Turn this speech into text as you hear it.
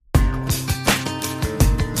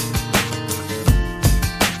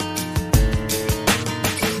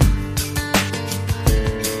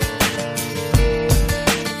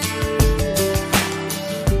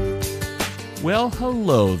Well,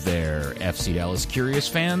 hello there, FC Dallas Curious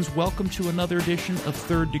fans. Welcome to another edition of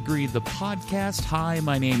Third Degree, the podcast. Hi,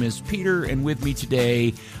 my name is Peter, and with me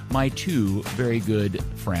today, my two very good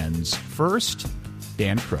friends. First,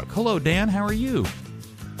 Dan Crook. Hello, Dan. How are you?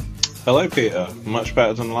 Hello, Peter. Much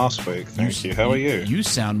better than last week. Thank you. How are you? You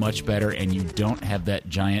sound much better, and you don't have that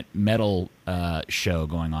giant metal show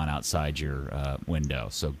going on outside your window.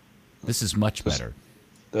 So this is much better.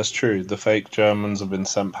 That's true. The fake Germans have been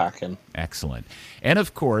sent packing. Excellent. And,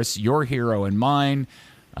 of course, your hero and mine,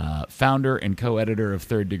 founder and co-editor of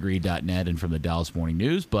ThirdDegree.net and from the Dallas Morning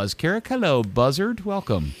News, Buzz Carrick. Hello, Buzzard.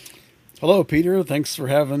 Welcome. Hello, Peter. Thanks for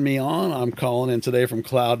having me on. I'm calling in today from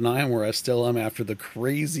Cloud9, where I still am after the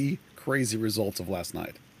crazy results of last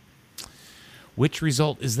night. Which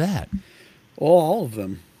result is that? Well, all of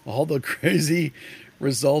them. All the crazy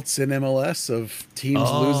results in MLS of teams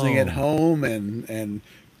losing at home and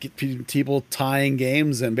people tying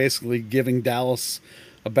games and basically giving Dallas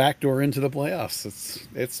a backdoor into the playoffs.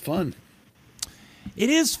 It's fun. It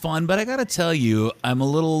is fun, but I got to tell you, I'm a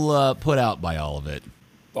little put out by all of it.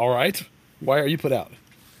 All right. Why are you put out?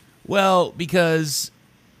 Well, because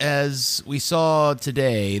as we saw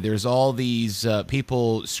today, there's all these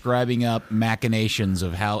people scribing up machinations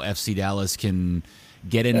of how FC Dallas can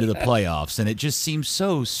get into the playoffs, and it just seems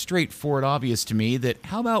so straightforward obvious to me that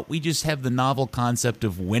how about we just have the novel concept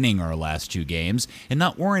of winning our last two games and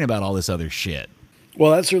not worrying about all this other shit. Well,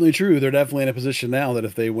 that's certainly true. They're definitely in a position now that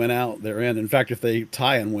if they win out, they're in. In fact, if they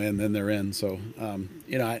tie and win, then they're in. So,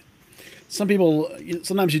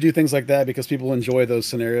 sometimes you do things like that because people enjoy those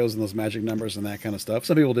scenarios and those magic numbers and that kind of stuff.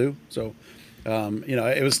 Some people do. So,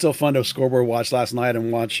 it was still fun to scoreboard watch last night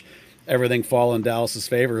and watch everything fall in Dallas's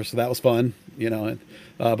favor. So that was fun,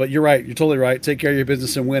 but you're right. You're totally right. Take care of your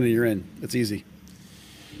business and win, and you're in. It's easy.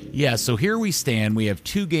 Yeah, so here we stand. We have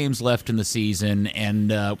 2 games left in the season,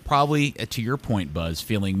 and probably, to your point, Buzz,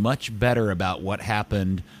 feeling much better about what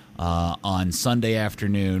happened on Sunday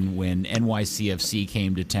afternoon when NYCFC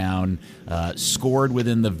came to town, scored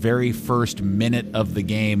within the very first minute of the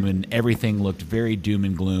game, and everything looked very doom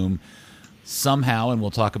and gloom. Somehow, and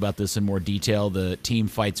we'll talk about this in more detail, the team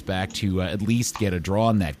fights back to at least get a draw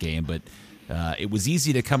in that game, but it was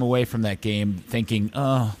easy to come away from that game thinking,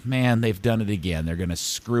 oh, man, they've done it again. They're going to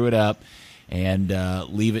screw it up and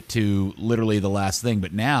leave it to literally the last thing.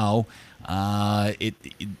 But now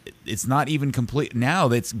it's not even complete.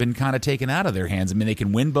 Now it's been kind of taken out of their hands. I mean, they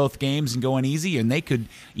can win both games and go on easy, and they could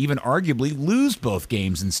even arguably lose both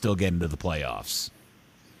games and still get into the playoffs.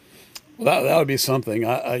 Well, that would be something.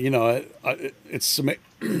 There's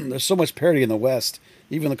so much parity in the West.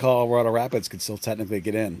 Even the Colorado Rapids could still technically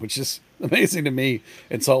get in, which is amazing to me.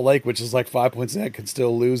 And Salt Lake, which is like 5 points ahead, could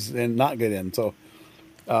still lose and not get in. So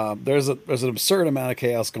there's an absurd amount of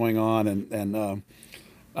chaos going on, and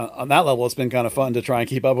on that level, it's been kind of fun to try and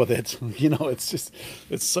keep up with it.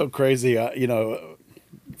 It's so crazy.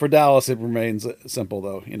 For Dallas, it remains simple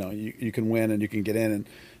though. You can win and you can get in,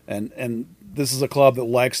 and this is a club that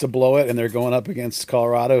likes to blow it, and they're going up against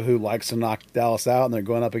Colorado, who likes to knock Dallas out, and they're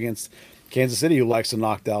going up against Kansas City, who likes to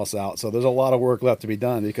knock Dallas out. So there's a lot of work left to be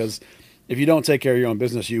done, because if you don't take care of your own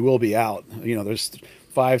business, you will be out. There's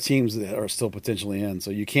 5 teams that are still potentially in,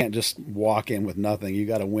 so you can't just walk in with nothing. You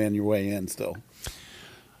got to win your way in still.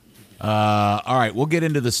 All right, we'll get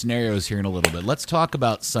into the scenarios here in a little bit. Let's talk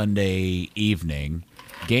about Sunday evening.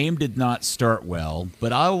 Game did not start well,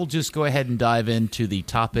 but I will just go ahead and dive into the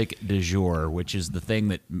topic du jour, which is the thing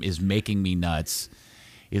that is making me nuts,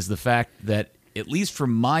 is the fact that, at least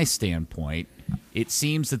from my standpoint, it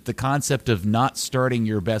seems that the concept of not starting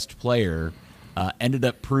your best player ended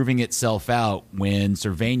up proving itself out when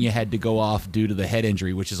Cervania had to go off due to the head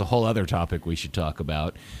injury, which is a whole other topic we should talk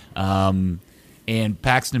about. And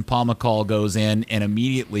Paxton Pomykal goes in and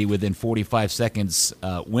immediately, within 45 seconds,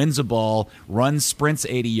 wins a ball, runs, sprints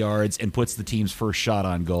 80 yards, and puts the team's first shot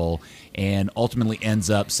on goal, and ultimately ends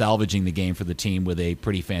up salvaging the game for the team with a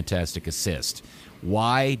pretty fantastic assist.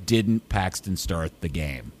 Why didn't Paxton start the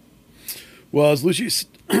game? Well, as Lucci,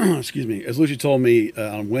 as Lucci told me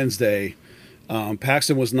on Wednesday,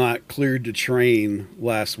 Paxton was not cleared to train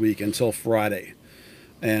last week until Friday,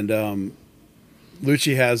 and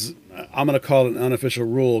Lucci has, I'm going to call it an unofficial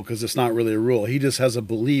rule because it's not really a rule. He just has a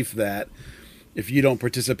belief that if you don't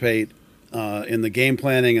participate in the game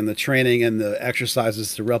planning and the training and the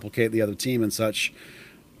exercises to replicate the other team and such,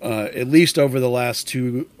 at least over the last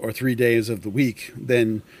 2 or 3 days of the week,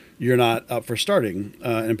 then you're not up for starting.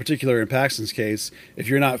 In particular, in Paxton's case, if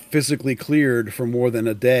you're not physically cleared for more than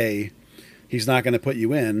a day, he's not going to put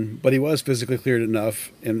you in. But he was physically cleared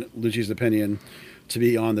enough, in Lucci's opinion, to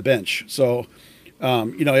be on the bench. So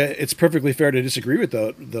It's perfectly fair to disagree with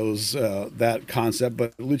those that concept,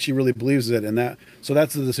 but Lucci really believes it, and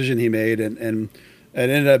that's the decision he made, and it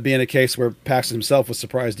ended up being a case where Paxton himself was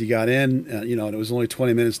surprised he got in, and it was only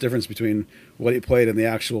 20 minutes difference between what he played and the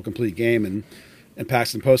actual complete game, and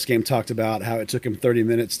Paxton post game talked about how it took him 30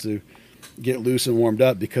 minutes to get loose and warmed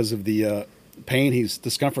up because of the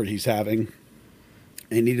discomfort he's having.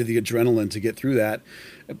 He needed the adrenaline to get through that,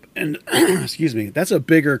 and excuse me, that's a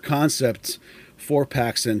bigger concept for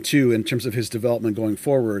Paxton too, in terms of his development going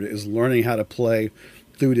forward, is learning how to play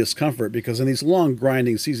through discomfort, because in these long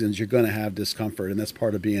grinding seasons you're going to have discomfort, and that's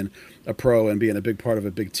part of being a pro and being a big part of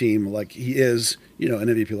a big team like he is, an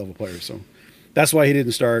MVP level player. So that's why he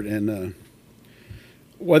didn't start, and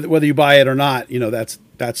whether you buy it or not, that's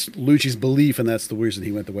Lucci's belief, and that's the reason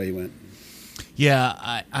he went the way he went.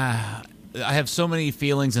 Yeah, I have so many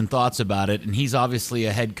feelings and thoughts about it, and he's obviously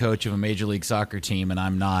a head coach of a Major League Soccer team, and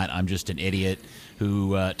I'm not. I'm just an idiot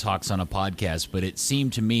who talks on a podcast. But it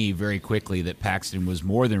seemed to me very quickly that Paxton was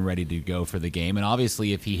more than ready to go for the game, and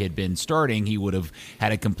obviously if he had been starting, he would have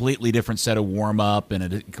had a completely different set of warm-up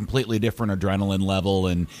and a completely different adrenaline level,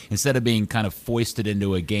 and instead of being kind of foisted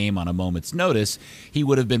into a game on a moment's notice, he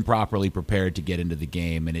would have been properly prepared to get into the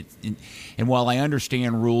game. And while I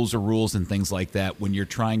understand rules are rules and things like that, when you're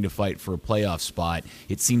trying to fight for a playoff spot,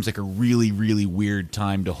 it seems like a really, really weird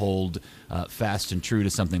time to hold fast and true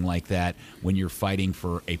to something like that when you're fighting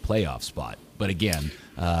for a playoff spot. But again,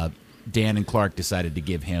 Dan and Clark decided to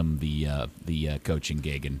give him the coaching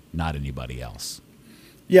gig and not anybody else.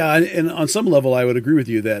 Yeah, and on some level, I would agree with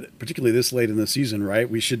you that particularly this late in the season, right,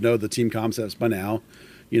 we should know the team concepts by now,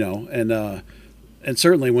 and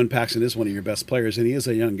certainly when Paxton is one of your best players, and he is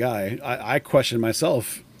a young guy, I question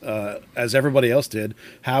myself, as everybody else did,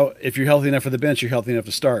 how if you're healthy enough for the bench, you're healthy enough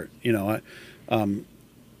to start.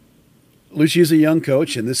 Lucci is a young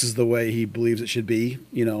coach, and this is the way he believes it should be.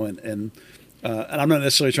 And I'm not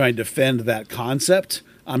necessarily trying to defend that concept.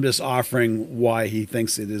 I'm just offering why he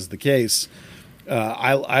thinks it is the case.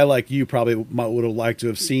 I like you probably would have liked to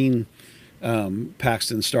have seen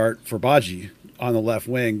Paxton start for Badji on the left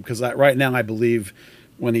wing, because right now I believe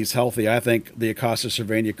when he's healthy, I think the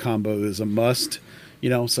Acosta-Cervenia combo is a must.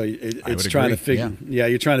 So it's trying to figure. Yeah,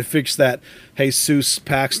 you're trying to fix that Jesus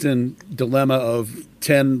Paxton dilemma of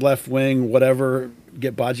 10 left wing, whatever.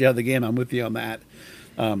 Get Badji out of the game. I'm with you on that.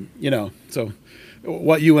 So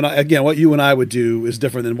what you and I would do is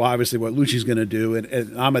different than obviously what Lucci's going to do.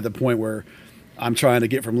 And I'm at the point where I'm trying to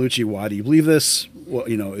get from Lucci, why do you believe this? What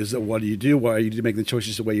what do you do? Why are you making the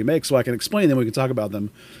choices the way you make? So I can explain them. We can talk about them.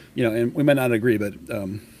 And we might not agree, but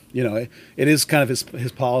it is kind of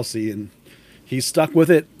his policy, and he's stuck with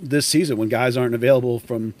it this season. When guys aren't available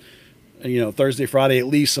from, Thursday, Friday, at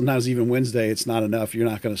least sometimes even Wednesday, it's not enough. You're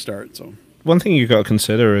not going to start. So one thing you've got to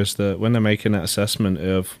consider is that when they're making that assessment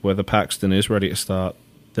of whether Paxton is ready to start,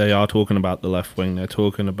 they are talking about the left wing. They're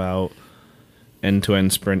talking about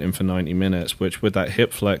end-to-end sprinting for 90 minutes, which with that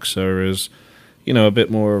hip flexor is, a bit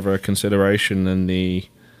more of a consideration than the,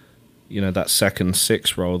 that second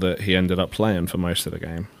six role that he ended up playing for most of the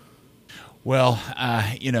game. Well,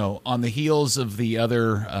 on the heels of the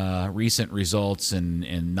other recent results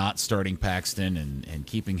and not starting Paxton and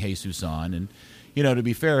keeping Jesus on, and, to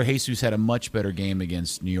be fair, Jesus had a much better game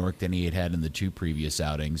against New York than he had in the two previous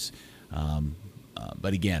outings.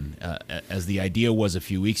 But again, as the idea was a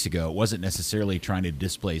few weeks ago, it wasn't necessarily trying to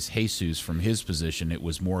displace Jesus from his position. It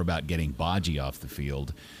was more about getting Badji off the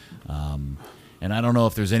field. And I don't know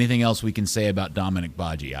if there's anything else we can say about Dominic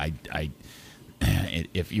Badji.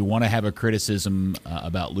 If you want to have a criticism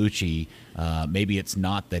about Lucci, maybe it's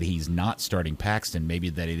not that he's not starting Paxton. Maybe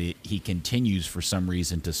that he continues for some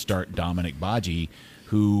reason to start Dominic Badji,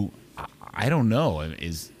 who I don't know.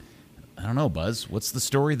 I don't know, Buzz. What's the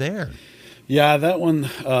story there? Yeah, that one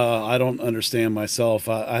I don't understand myself.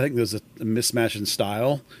 I think there's a mismatch in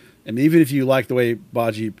style. And even if you like the way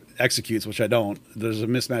Badji executes, which I don't, there's a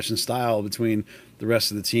mismatch in style between the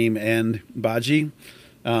rest of the team and Badji.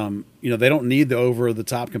 They don't need the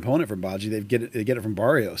over-the-top component from Badji. They get it from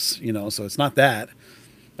Barrios. So it's not that.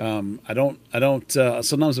 I don't.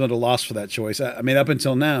 Sometimes I'm at a loss for that choice. I mean, up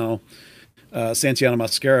until now, Santiago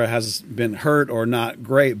Mosquera has been hurt or not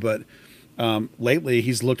great, but lately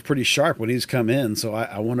he's looked pretty sharp when he's come in. So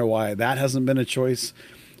I wonder why that hasn't been a choice.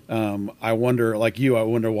 I wonder, like you,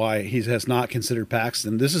 why he has not considered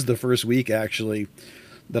Paxton. This is the first week actually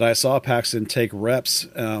that I saw Paxton take reps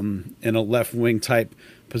in a left wing type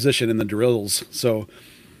position in the drills. So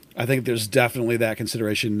I think there's definitely that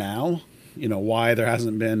consideration now. Why there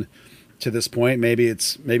hasn't been to this point. Maybe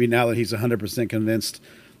now that he's 100% convinced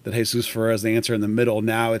that Jesus Ferreira is the answer in the middle.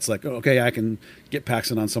 Now it's like, okay, I can get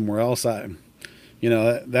Paxton on somewhere else.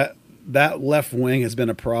 That left wing has been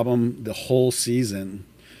a problem the whole season.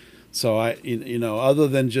 So other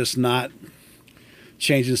than just not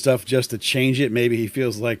changing stuff just to change it, maybe he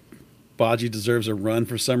feels like Badji deserves a run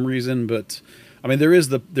for some reason. But I mean, there is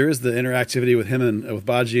the interactivity with him and with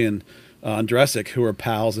Badji and Andresic, who are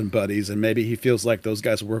pals and buddies, and maybe he feels like those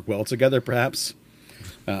guys work well together. Perhaps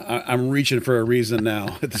I'm reaching for a reason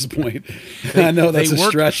now at this point. I know that's a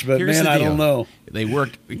stretch, but man, I don't know. They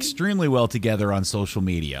work extremely well together on social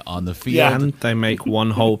media, on the field. Yeah, and they make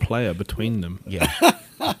one whole player between them. Yeah.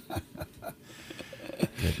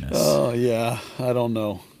 Goodness. Oh yeah, I don't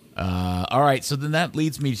know. All right, so then that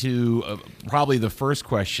leads me to probably the first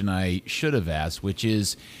question I should have asked, which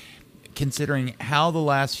is, considering how the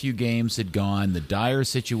last few games had gone, the dire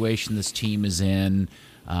situation this team is in,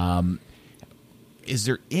 is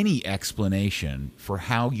there any explanation for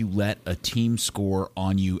how you let a team score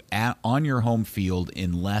on you on your home field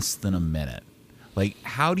in less than a minute? Like,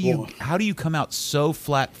 how do you come out so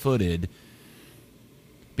flat-footed?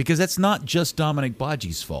 Because that's not just Dominic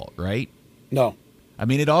Badji's fault, right? No. I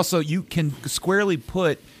mean, you can squarely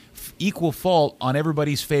put equal fault on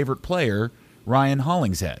everybody's favorite player, Ryan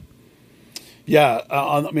Hollingshead. Yeah,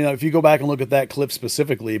 if you go back and look at that clip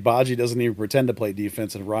specifically, Badji doesn't even pretend to play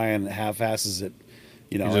defense, and Ryan half-asses it.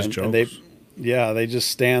 He just jokes. They just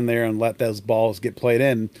stand there and let those balls get played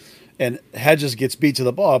in. And Hedges gets beat to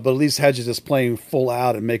the ball, but at least Hedges is playing full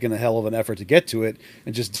out and making a hell of an effort to get to it,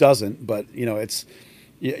 and just doesn't. But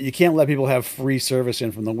you can't let people have free service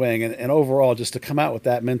in from the wing. And overall, just to come out with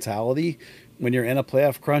that mentality when you're in a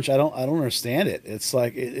playoff crunch, I don't understand it. It's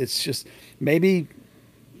like it's just maybe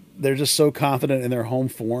they're just so confident in their home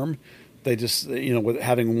form. They just, with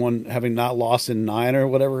having not lost in 9 or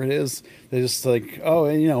whatever it is, they just like,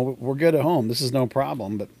 we're good at home. This is no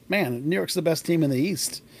problem. But man, New York's the best team in the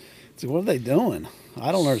East. So what are they doing?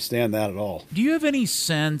 I don't understand that at all. Do you have any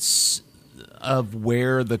sense of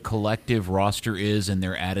where the collective roster is and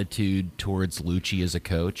their attitude towards Lucci as a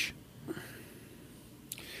coach?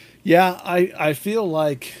 Yeah, I feel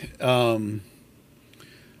like for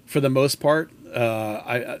the most part,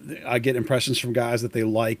 I get impressions from guys that they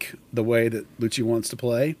like the way that Lucci wants to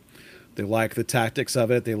play. They like the tactics of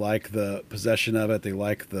it. They like the possession of it. They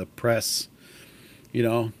like the press.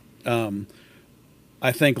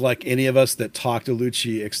 I think like any of us that talk to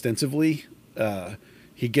Lucci extensively,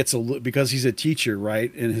 he gets because he's a teacher,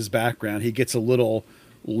 right? In his background, he gets a little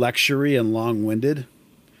lectury and long-winded.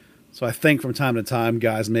 So I think from time to time,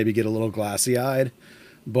 guys maybe get a little glassy-eyed,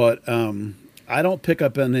 but I don't pick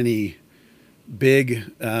up on any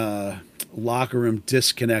big locker room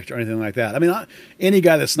disconnect or anything like that. I mean, any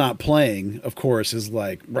guy that's not playing, of course, is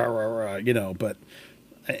like rah, rah, rah, but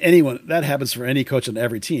anyone that happens for any coach on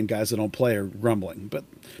every team. Guys that don't play are grumbling, but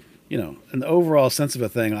in the overall sense of a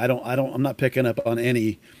thing, I'm not picking up on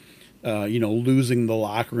any losing the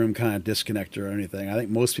locker room kind of disconnect or anything. I think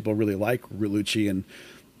most people really like Lucci, and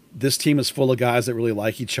this team is full of guys that really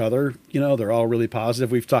like each other. They're all really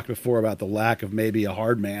positive. We've talked before about the lack of maybe a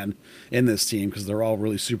hard man in this team because they're all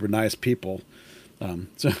really super nice people. I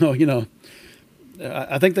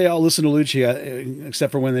think they all listen to Lucci,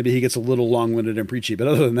 except for when maybe he gets a little long-winded and preachy. But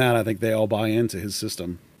other than that, I think they all buy into his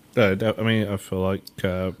system. I mean, I feel like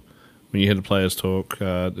when you hear the players talk,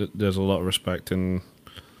 there's a lot of respect in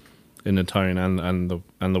the tone and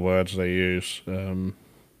the words they use.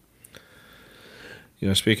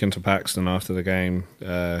 Speaking to Paxton after the game,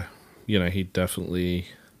 he definitely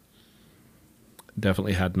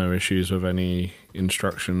had no issues with any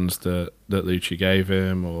instructions that Lucci gave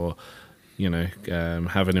him, or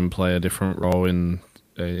having him play a different role in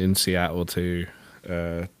Seattle to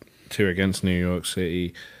against New York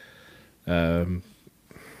City. Whether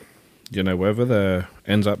there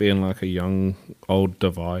ends up being like a young old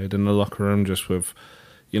divide in the locker room, just with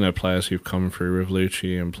players who've come through with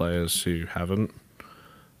Lucci and players who haven't.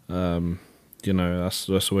 That's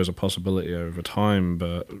always a possibility over time,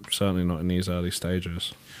 but certainly not in these early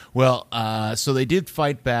stages. Well, so they did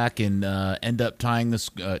fight back and end up tying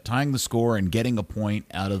the score and getting a point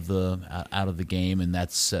out of the game, and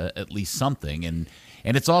that's at least something. And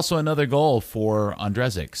it's also another goal for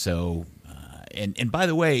Andresic. So, and by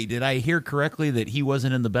the way, did I hear correctly that he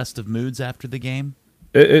wasn't in the best of moods after the game?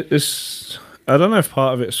 It's. I don't know if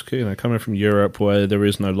part of it's coming from Europe where there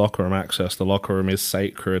is no locker room access. The locker room is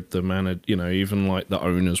sacred. The even like the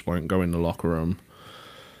owners won't go in the locker room.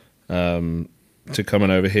 To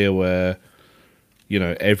coming over here where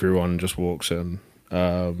everyone just walks in.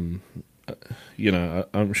 I'm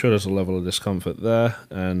sure there's a level of discomfort there,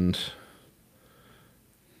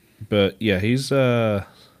 but yeah, he's got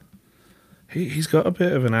a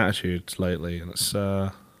bit of an attitude lately, and it's.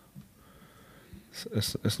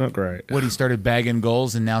 It's not great. What, he started bagging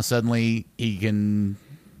goals and now suddenly he can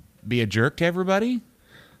be a jerk to everybody?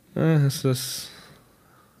 It's just,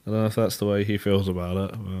 I don't know if that's the way he feels about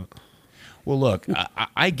it. But. Well, look,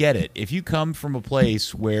 I get it. If you come from a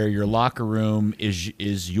place where your locker room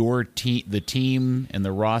is your team, the team and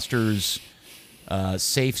the roster's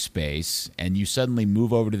safe space, and you suddenly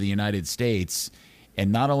move over to the United States,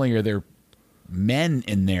 and not only are there men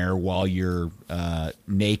in there while you're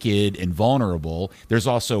naked and vulnerable, there's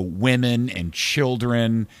also women and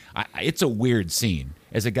children. It's a weird scene.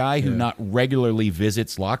 As a guy who not regularly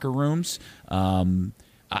visits locker rooms,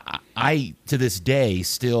 I to this day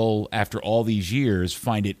still, after all these years,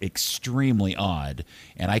 find it extremely odd.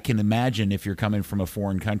 And I can imagine, if you're coming from a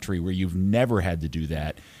foreign country where you've never had to do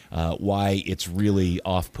that, why it's really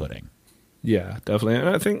off-putting. Yeah, definitely. And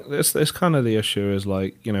I think this kind of the issue is,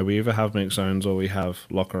 like, you know, we either have mixed zones or we have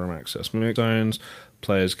locker room access. Mixed zones,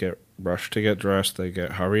 players get rushed to get dressed, they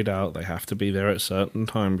get hurried out, they have to be there at a certain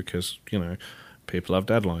time because, you know, people have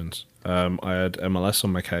deadlines. I had MLS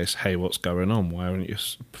on my case. Hey, what's going on? Why haven't you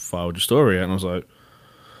filed your story yet? And I was like,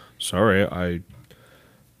 sorry,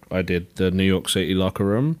 I did the New York City locker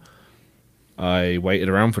room. I waited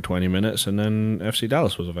around for 20 minutes and then FC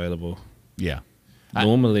Dallas was available. Yeah.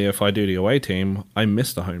 Normally, if I do the away team, I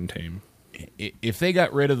miss the home team. If they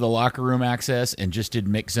got rid of the locker room access and just did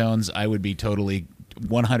mix zones, I would be totally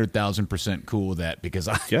 100,000% cool with that, because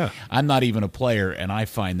I'm not even a player, and I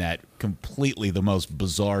find that completely the most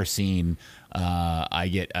bizarre scene I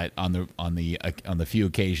get on the few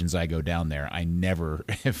occasions I go down there. I never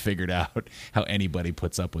have figured out how anybody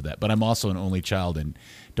puts up with that. But I'm also an only child and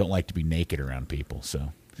don't like to be naked around people,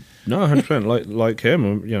 so. No, 100%. Like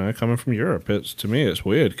him, you know, coming from Europe, to me it's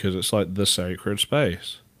weird because it's like the sacred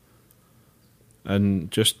space. And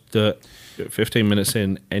just 15 minutes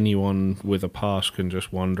in, anyone with a pass can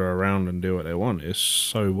just wander around and do what they want. It's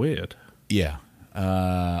so weird. Yeah.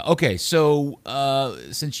 Okay, so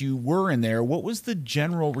since you were in there, what was the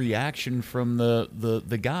general reaction from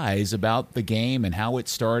the guys about the game and how it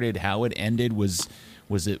started, how it ended? Were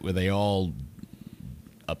they all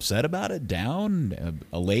upset about it, down,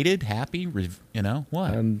 elated, happy, you know,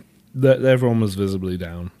 what? And everyone was visibly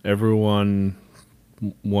down. Everyone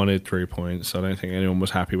wanted 3 points. I don't think anyone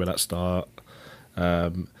was happy with that start.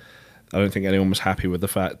 I don't think anyone was happy with the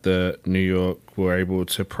fact that New York were able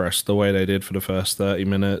to press the way they did for the first 30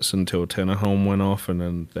 minutes until Tinnerholm went off, and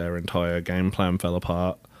then their entire game plan fell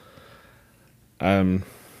apart. Yeah,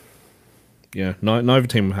 neither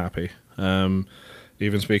team were happy.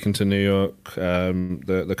 Even speaking to New York,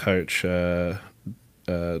 the coach,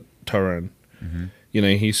 Torren, you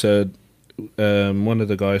know, he said, one of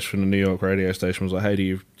the guys from the New York radio station was like, hey,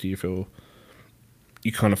 do you feel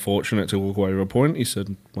you're kind of fortunate to walk away with a point? He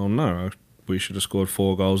said, well, no, we should have scored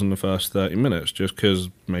 4 goals in the first 30 minutes. Just because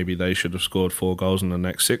maybe they should have scored 4 goals in the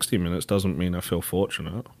next 60 minutes doesn't mean I feel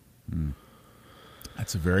fortunate.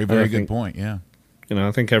 That's a very, very good point, yeah. You know,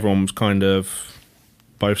 I think everyone was kind of,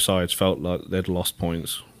 both sides felt like they'd lost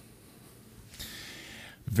points.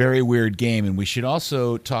 Very weird game, and we should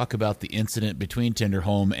also talk about the incident between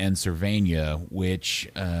Tinnerholm and Cervania, which,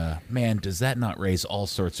 man, does that not raise all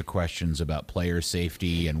sorts of questions about player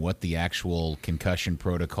safety and what the actual concussion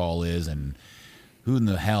protocol is, and who in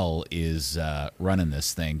the hell is running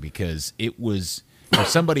this thing? Because it was, for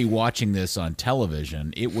somebody watching this on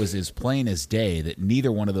television, it was as plain as day that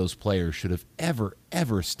neither one of those players should have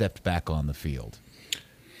ever stepped back on the field.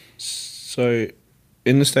 So,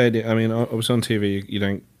 in the stadium, I mean, I was on TV.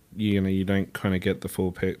 You don't kind of get the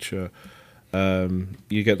full picture.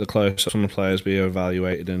 You get the close-ups on the players being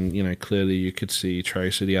evaluated, and you know clearly you could see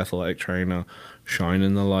Tracy, the athletic trainer,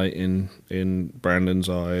 shining the light in Brandon's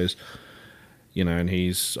eyes. You know, and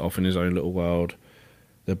he's off in his own little world.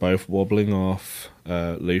 They're both wobbling off.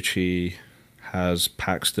 Lucci has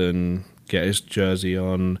Paxton get his jersey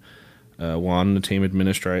on. The team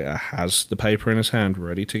administrator, has the paper in his hand,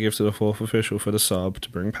 ready to give to the fourth official for the sub to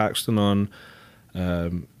bring Paxton on.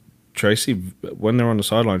 Tracy, when they're on the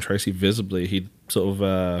sideline, Tracy visibly, he sort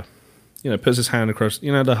of, puts his hand across,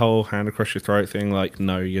 the whole hand across your throat thing, like,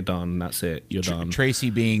 no, you're done, that's it, you're done.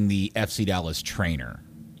 Tracy being the FC Dallas trainer.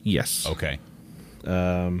 Yes. Okay.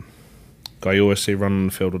 Guy you always see running on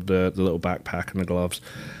the field with the little backpack and the gloves.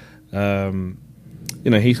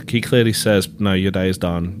 He clearly says, no, your day is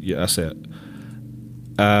done. Yeah, that's it.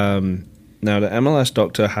 Now, the MLS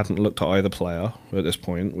doctor hadn't looked at either player at this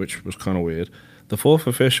point, which was kind of weird. The fourth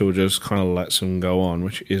official just kind of lets them go on,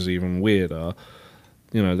 which is even weirder.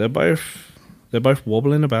 You know, they're both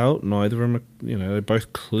wobbling about. Neither of them, they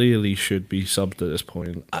both clearly should be subbed at this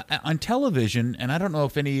point. On television, and I don't know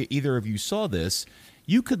if either of you saw this,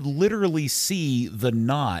 you could literally see the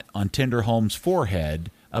knot on Tinder Holmes'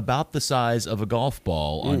 forehead about the size of a golf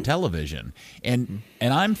ball on television. And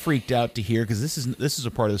I'm freaked out to hear, because this is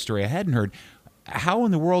a part of the story I hadn't heard. How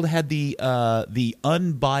in the world had the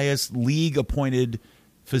unbiased league-appointed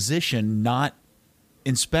physician not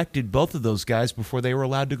inspected both of those guys before they were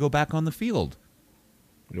allowed to go back on the field?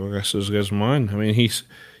 Your guess is as good as mine. I mean,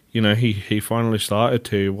 he finally started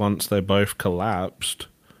to once they both collapsed.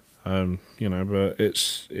 But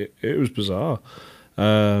it was bizarre.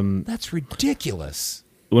 That's ridiculous.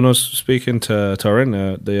 When I was speaking to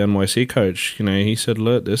Torrin, the NYC coach, he said,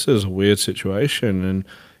 "Look, this is a weird situation, and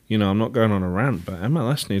I'm not going on a rant, but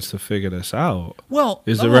MLS needs to figure this out. Well,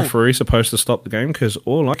 is the referee supposed to stop the game? Because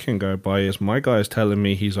all I can go by is my guy's telling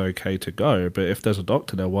me he's okay to go, but if there's a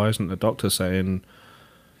doctor there, why isn't the doctor saying,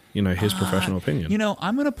 his professional opinion?"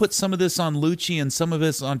 I'm going to put some of this on Lucci and some of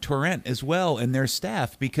this on Torrent as well and their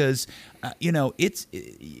staff, because,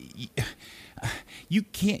 you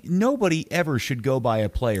can't. Nobody ever should go by a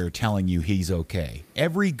player telling you he's okay.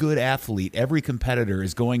 Every good athlete, every competitor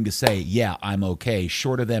is going to say, "Yeah, I'm okay,"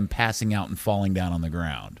 short of them passing out and falling down on the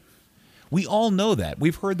ground. We all know that.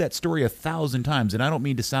 We've heard that story 1,000 times, and I don't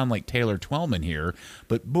mean to sound like Taylor Twellman here,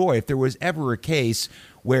 but boy, if there was ever a case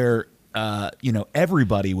where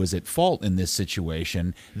everybody was at fault in this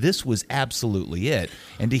situation, this was absolutely it.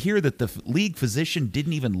 And to hear that the league physician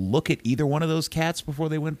didn't even look at either one of those cats before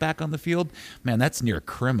they went back on the field, man, that's near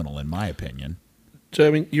criminal in my opinion. So,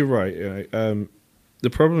 I mean, you're right. The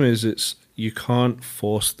problem is you can't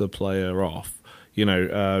force the player off.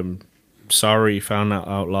 Sarri found that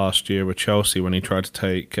out last year with Chelsea when he tried to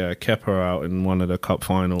take Kepa out in one of the cup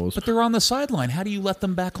finals. But they're on the sideline. How do you let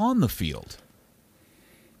them back on the field?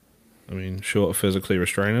 I mean, short of physically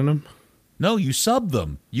restraining them? No, you sub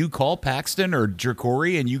them. You call Paxton or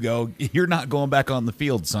Jerkori and you go, "You're not going back on the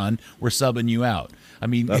field, son. We're subbing you out." I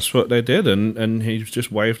mean, that's what they did, and he was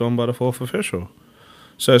just waved on by the fourth official.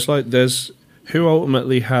 So it's like there's who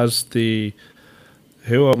ultimately has the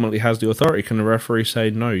authority. Can the referee say,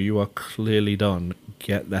 "No, you are clearly done.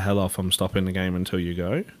 Get the hell off. I'm stopping the game until you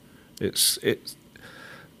go." It's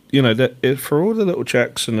for all the little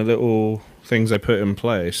checks and the little things they put in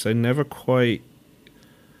place, they never quite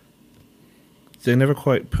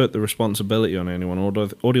put the responsibility on anyone or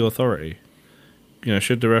the authority.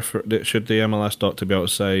 Should the MLS doctor be able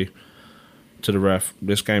to say to the ref,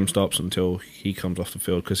 "This game stops until he comes off the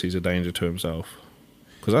field because he's a danger to himself"?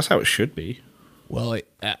 Because that's how it should be. Well,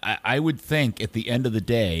 I would think at the end of the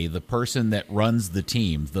day, the person that runs the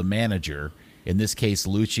team, the manager, in this case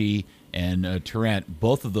Lucci and Torrent,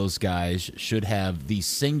 both of those guys should have the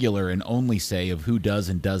singular and only say of who does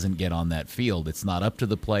and doesn't get on that field. It's not up to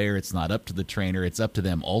the player. It's not up to the trainer. It's up to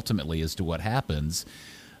them ultimately as to what happens.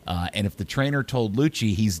 And if the trainer told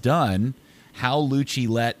Lucci he's done, how Lucci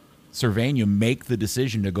let Cervania make the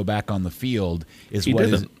decision to go back on the field is he what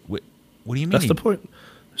didn't. is. What do you mean? That's the point.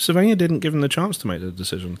 Cervania didn't give him the chance to make the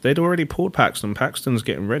decision. They'd already pulled Paxton. Paxton's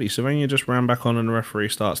getting ready. Cervania just ran back on and the referee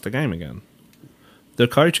starts the game again. The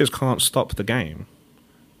coaches can't stop the game.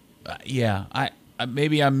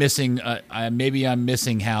 Maybe I'm missing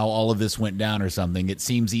how all of this went down or something. It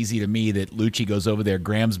seems easy to me that Lucci goes over there,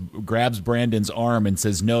 grabs Brandon's arm, and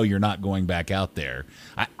says, "No, you're not going back out there."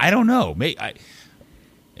 I don't know.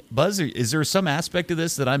 Buzz, is there some aspect of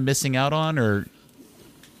this that I'm missing out on, or?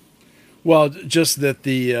 Well, just that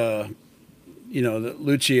that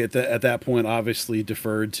Lucci at that point obviously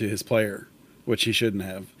deferred to his player, which he shouldn't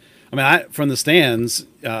have. I mean, from the stands,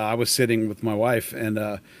 I was sitting with my wife, and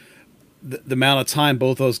the amount of time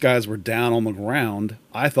both those guys were down on the ground,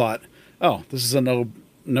 I thought, "Oh, this is a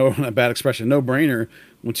a bad expression, no-brainer.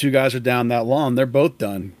 When two guys are down that long, they're both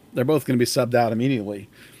done. They're both going to be subbed out immediately."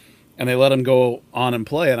 And they let them go on and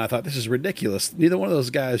play, and I thought, this is ridiculous. Neither one of those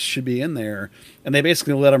guys should be in there. And they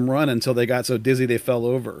basically let them run until they got so dizzy they fell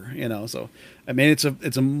over. So I mean, it's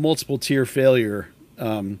a multiple tier failure,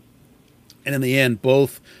 and in the end,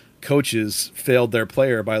 both coaches failed their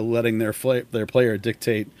player by letting their player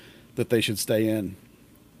dictate that they should stay in.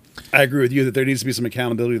 I agree with you that there needs to be some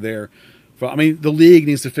accountability there. The league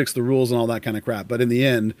needs to fix the rules and all that kind of crap. But in the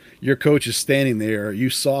end, your coach is standing there.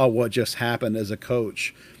 You saw what just happened as a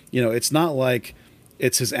coach. It's not like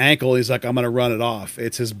it's his ankle. He's like, "I'm going to run it off."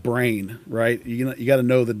 It's his brain, right? You got to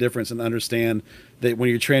know the difference and understand that when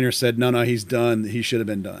your trainer said, no, he's done, he should have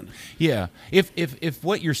been done. Yeah. If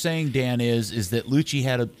what you're saying, Dan, is that Lucci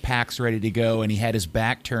had a Pax ready to go and he had his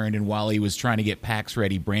back turned, and while he was trying to get Pax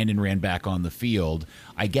ready, Brandon ran back on the field,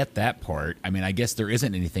 I get that part. I mean, I guess there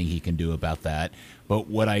isn't anything he can do about that. But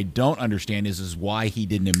what I don't understand is why he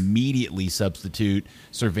didn't immediately substitute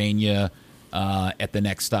Cervania at the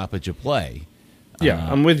next stoppage of play.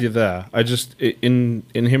 Yeah, I'm with you there. I just in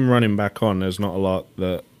him running back on, there's not a lot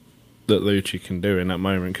that Lucci can do in that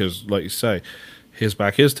moment because, like you say, his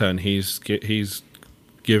back is turned. He's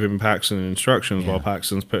giving Paxton instructions while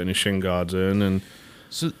Paxton's putting his shin guards in. And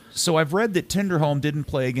so I've read that Tinderholm didn't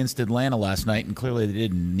play against Atlanta last night, and clearly they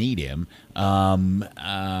didn't need him.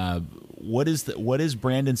 What is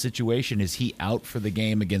Brandon's situation? Is he out for the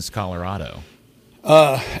game against Colorado?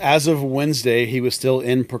 As of Wednesday, he was still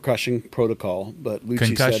in percussion protocol, but Lucci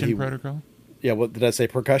Concussion said he protocol? Yeah, what did I say?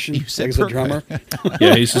 Percussion? You said like as a drummer?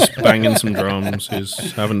 Yeah, he's just banging some drums.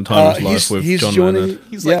 He's having time of his life with John Leonard.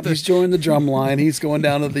 He's joined the drum line. He's going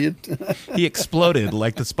down to the. He exploded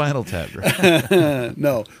like the Spinal Tap.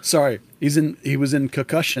 No, sorry. He was in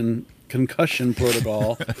concussion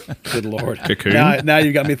protocol. Good Lord. Cocoon? Now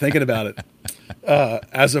you got me thinking about it.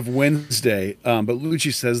 As of Wednesday, but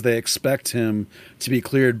Lucci says they expect him to be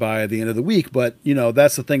cleared by the end of the week. But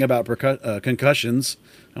that's the thing about concussions.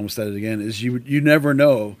 I almost said it again. Is you never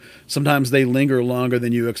know. Sometimes they linger longer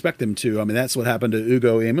than you expect them to. I mean, that's what happened to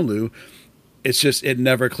Ugo Emalu. It's just it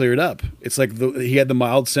never cleared up. It's like he had the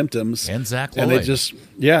mild symptoms, and Zach Lloyd.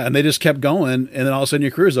 And they just kept going, and then all of a sudden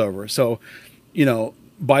your career's over. So,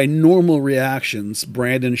 by normal reactions,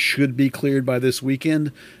 Brandon should be cleared by this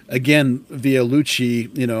weekend. Again, via Lucci,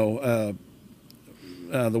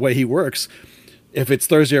 the way he works, if it's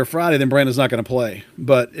Thursday or Friday, then Brandon's not going to play.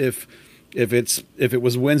 But if it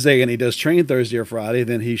was Wednesday and he does train Thursday or Friday,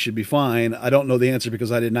 then he should be fine. I don't know the answer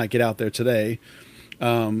because I did not get out there today.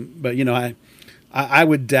 But I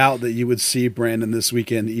would doubt that you would see Brandon this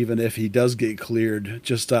weekend, even if he does get cleared,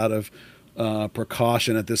 just out of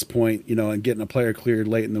precaution at this point, and getting a player cleared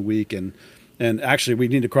late in the week. And actually, we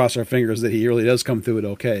need to cross our fingers that he really does come through it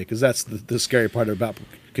okay, because that's the scary part about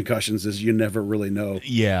concussions is you never really know.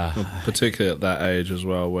 Yeah. Well, particularly at that age as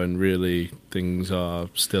well, when really things are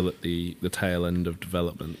still at the tail end of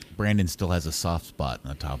development. Brandon still has a soft spot on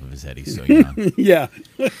the top of his head. He's so young. Yeah.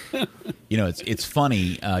 It's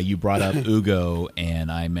funny you brought up Ugo and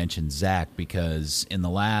I mentioned Zach because in the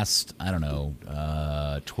last,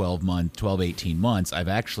 12, 18 months, I've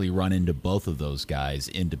actually run into both of those guys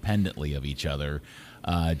independently of each other.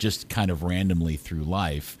 Just kind of randomly through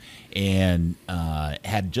life, and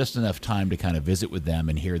had just enough time to kind of visit with them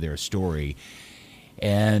and hear their story.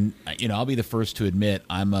 And I'll be the first to admit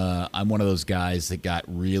I'm one of those guys that got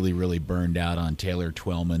really, really burned out on Taylor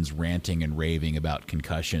Twellman's ranting and raving about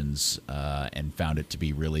concussions, and found it to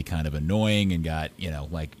be really kind of annoying, and got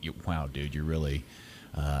wow, dude, you're really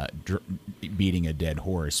beating a dead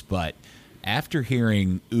horse. But after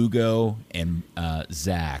hearing Ugo and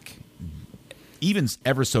Zach even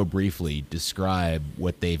ever so briefly describe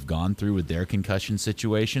what they've gone through with their concussion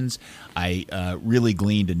situations, I really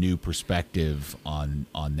gleaned a new perspective on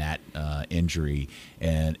that injury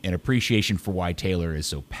and an appreciation for why Taylor is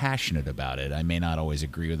so passionate about it. I may not always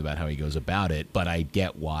agree with about how he goes about it, but I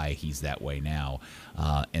get why he's that way now.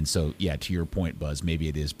 And so, yeah, to your point, Buzz, maybe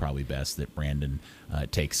it is probably best that Brandon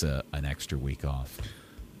takes an extra week off.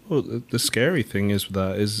 Well, the scary thing is with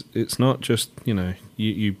that is it's not just,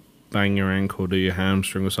 you bang your ankle, do your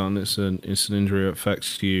hamstring or something. It's an injury that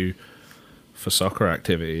affects you for soccer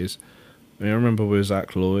activities. I remember with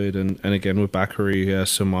Zach Lloyd and again with Bakary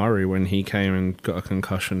Soumare when he came and got a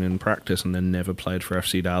concussion in practice and then never played for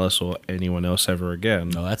FC Dallas or anyone else ever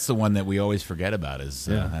again. No, that's the one that we always forget about.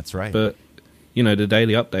 That's right. But the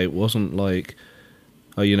daily update wasn't like,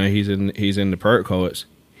 he's in the protocol. It's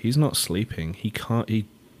he's not sleeping. He can't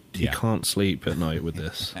sleep at night with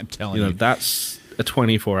this. I'm telling you, that's a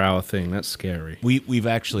 24-hour thing. That's scary. We've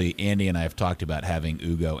actually, Andy and I have talked about having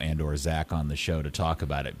Ugo and or Zach on the show to talk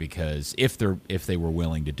about it, because if they were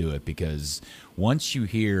willing to do it, because once you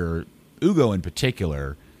hear Ugo in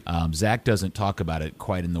particular, Zach doesn't talk about it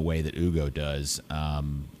quite in the way that Ugo does.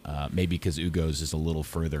 Maybe because Ugo's is a little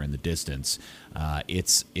further in the distance.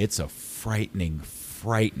 It's a frightening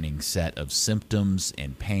set of symptoms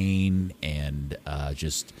and pain and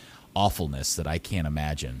just awfulness that I can't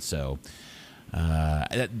imagine. So.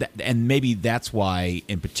 And maybe that's why,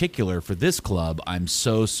 in particular, for this club, I'm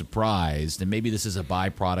so surprised, and maybe this is a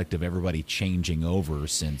byproduct of everybody changing over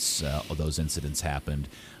since those incidents happened.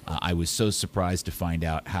 I was so surprised to find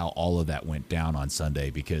out how all of that went down on Sunday,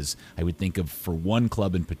 because I would think of, for one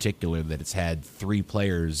club in particular, that it's had 3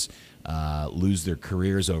 players lose their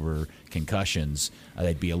careers over concussions,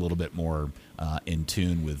 they'd be a little bit more in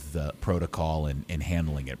tune with protocol and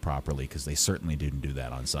handling it properly, because they certainly didn't do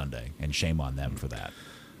that on Sunday, and shame on them for that.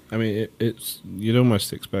 I mean, you'd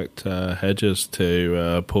almost expect Hedges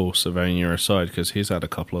to pull Sylvania aside, because he's had a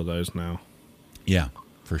couple of those now. Yeah,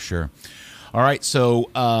 for sure. All right, so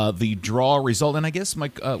the draw result, and I guess my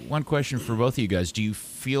one question for both of you guys: do you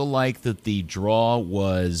feel like that the draw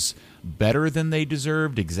was better than they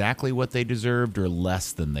deserved, exactly what they deserved, or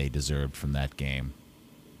less than they deserved from that game?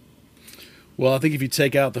 Well, I think if you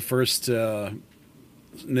take out the first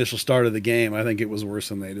initial start of the game, I think it was worse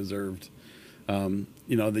than they deserved. The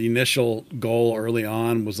initial goal early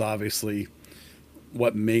on was obviously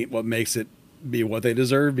what makes it be what they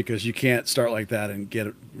deserve, because you can't start like that and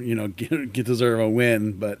get deserve a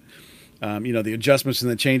win. But the adjustments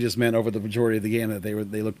and the changes meant over the majority of the game that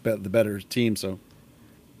they looked the better team. So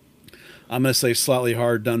I'm going to say slightly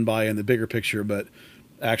hard done by in the bigger picture, but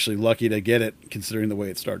actually lucky to get it considering the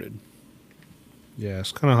way it started. Yeah,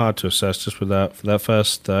 it's kind of hard to assess just with that. For that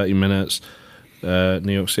first 30 minutes,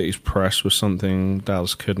 New York City's press was something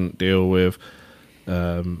Dallas couldn't deal with.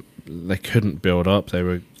 They couldn't build up.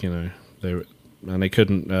 They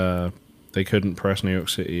couldn't press New York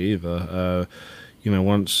City either.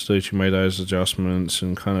 Once Lucci made those adjustments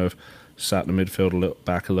and kind of sat the midfield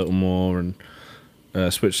back a little more and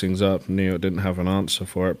switched things up, New York didn't have an answer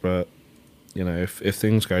for it. But if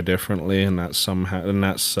things go differently and that's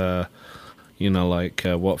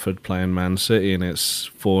Watford playing Man City and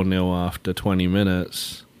it's 4-0 after 20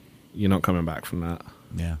 minutes, you're not coming back from that.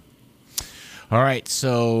 Yeah. All right,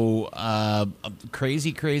 so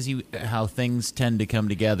crazy how things tend to come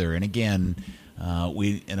together. And again,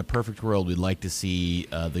 we in a perfect world, we'd like to see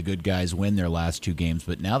the good guys win their last two games.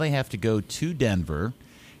 But now they have to go to Denver,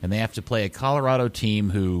 and they have to play a Colorado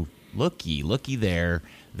team who, looky there,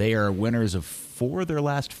 they are winners of 4 of their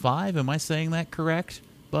last 5. Am I saying that correct,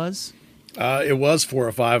 Buzz? It was 4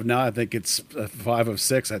 or 5. Now I think it's 5 of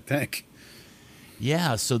 6, I think.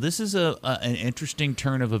 Yeah, so this is an interesting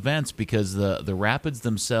turn of events because the Rapids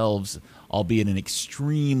themselves, albeit an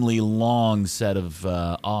extremely long set of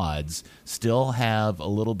odds, still have a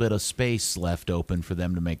little bit of space left open for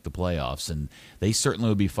them to make the playoffs, and they certainly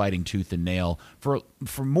will be fighting tooth and nail for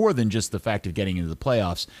more than just the fact of getting into the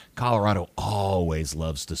playoffs. Colorado always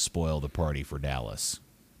loves to spoil the party for Dallas.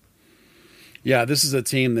 Yeah, this is a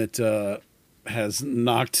team that has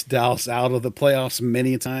knocked Dallas out of the playoffs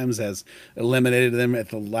many times, has eliminated them at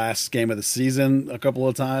the last game of the season a couple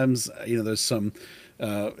of times. There's some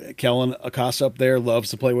Kellen Acosta up there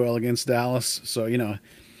loves to play well against Dallas. So,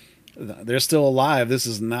 they're still alive. This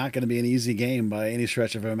is not going to be an easy game by any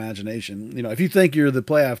stretch of imagination. If you think you're the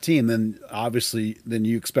playoff team, then obviously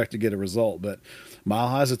you expect to get a result. But Mile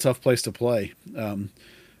High is a tough place to play.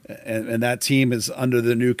 And that team is under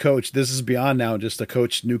the new coach. This is beyond now just a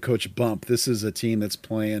new coach bump. This is a team that's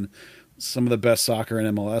playing some of the best soccer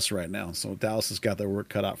in MLS right now. So Dallas has got their work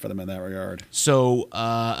cut out for them in that regard. So,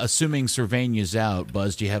 assuming Cervagna's out,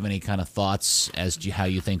 Buzz, do you have any kind of thoughts as to how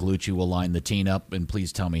you think Lucci will line the team up? And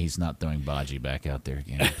please tell me he's not throwing Badji back out there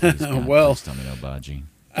again. Please, God, please tell me no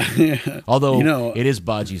Badji. Although it is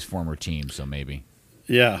Badji's former team, so maybe.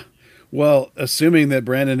 Yeah. Well, assuming that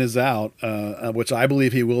Brandon is out, which I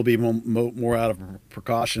believe he will be more out of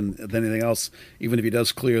precaution than anything else, even if he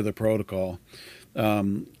does clear the protocol,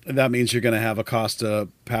 that means you're going to have Acosta,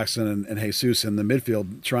 Paxton, and Jesus in the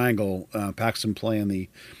midfield triangle. Paxton playing the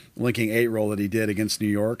linking 8 role that he did against New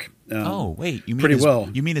York. Wait, you mean pretty well?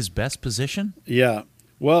 You mean his best position? Yeah.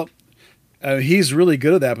 Well, he's really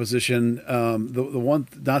good at that position. The one,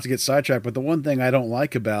 not to get sidetracked, but the one thing I don't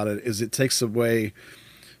like about it is it takes away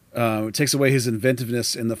his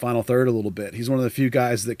inventiveness in the final third a little bit. He's one of the few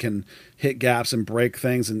guys that can hit gaps and break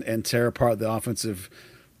things and tear apart the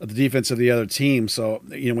defense of the other team. So,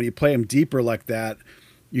 when you play him deeper like that,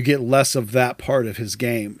 you get less of that part of his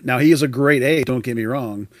game. Now, he is a great 8, don't get me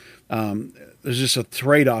wrong. There's just a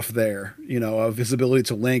trade-off there, of his ability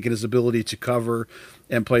to link and his ability to cover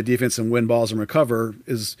and play defense and win balls and recover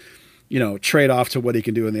is, trade-off to what he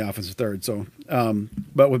can do in the offensive third. So,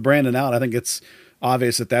 but with Brandon out, I think it's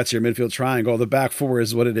obvious that that's your midfield triangle. The back 4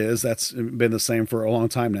 is what it is. That's been the same for a long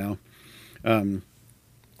time now.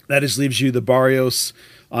 That just leaves you the Barrios,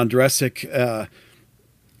 Andresic,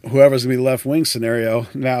 whoever's going to be the left wing scenario.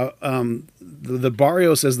 Now, the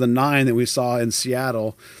Barrios as the 9 that we saw in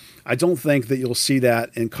Seattle, I don't think that you'll see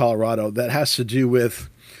that in Colorado. That has to do with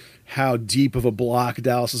how deep of a block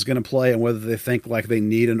Dallas is going to play and whether they think like they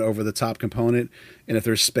need an over-the-top component and if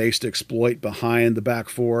there's space to exploit behind the back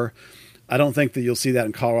 4. I don't think that you'll see that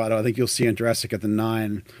in Colorado. I think you'll see Andresic at the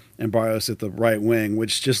 9 and Barrios at the right wing,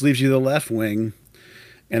 which just leaves you the left wing.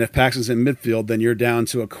 And if Paxton's in midfield, then you're down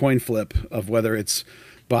to a coin flip of whether it's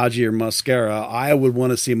Badji or Mosquera. I would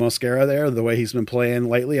want to see Mosquera there, the way he's been playing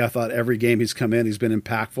lately. I thought every game he's come in, he's been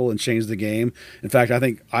impactful and changed the game. In fact,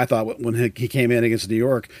 I thought when he came in against New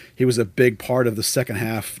York, he was a big part of the second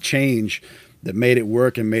half change that made it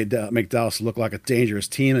work and make Dallas look like a dangerous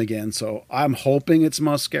team again. So I'm hoping it's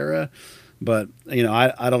Mosquera, but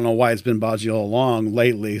I don't know why it's been Badji all along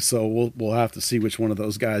lately. So we'll have to see which one of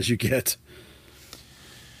those guys you get.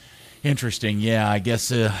 Interesting. Yeah, I guess,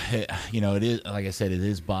 it is, like I said, it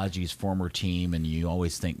is Badji's former team, and you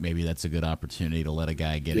always think maybe that's a good opportunity to let a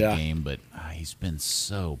guy get a game, but he's been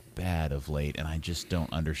so bad of late, and I just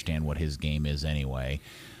don't understand what his game is anyway.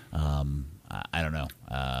 I don't know.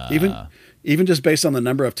 Even just based on the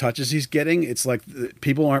number of touches he's getting, it's like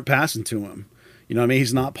people aren't passing to him. You know what I mean?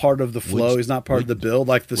 He's not part of the flow. He's not part of the build.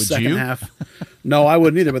 Like the second half. No, I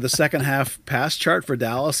wouldn't either. But the second half pass chart for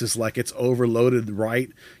Dallas is like it's overloaded right.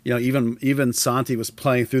 Even Santi was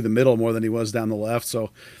playing through the middle more than he was down the left. So,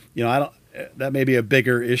 I don't. That may be a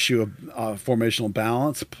bigger issue of formational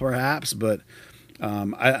balance, perhaps. But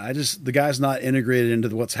I just the guy's not integrated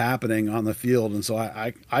into what's happening on the field, and so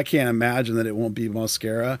I can't imagine that it won't be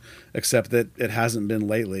Mosquera, except that it hasn't been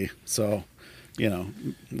lately. So.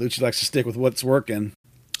 Lucci likes to stick with what's working.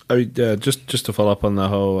 Just to follow up on the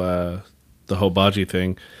whole Badji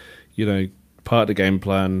thing, part of the game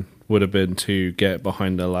plan would have been to get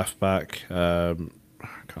behind the left back. I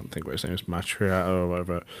can't think what his name is, Matriato or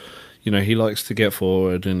whatever. He likes to get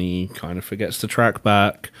forward and he kind of forgets to track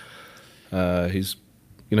back. He's,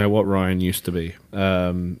 what Ryan used to be.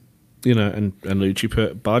 And Lucci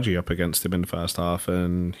put Badji up against him in the first half,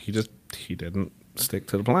 and he didn't stick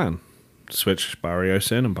to the plan. Switch Barrios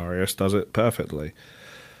in, and Barrios does it perfectly.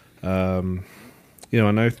 I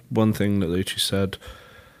know one thing that Lucci said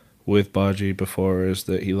with Badji before is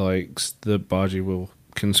that he likes that Badji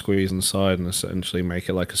can squeeze inside and essentially make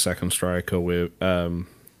it like a second striker with,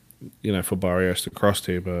 for Barrios to cross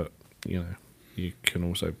to, but, you can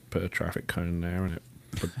also put a traffic cone there and it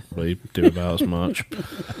probably do about as much.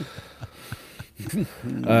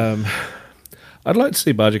 I'd like to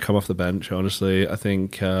see Badji come off the bench, honestly. I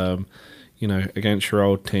think, against your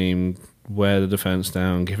old team, wear the defense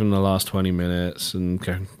down, give him the last 20 minutes, and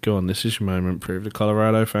go on, this is your moment. Prove the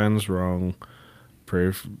Colorado fans wrong.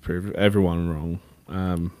 Prove everyone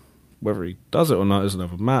wrong. Whether he does it or not is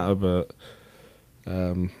another matter, but,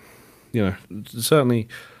 certainly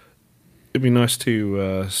it'd be nice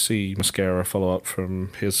to see Mosquera follow up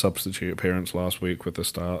from his substitute appearance last week with the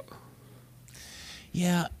start.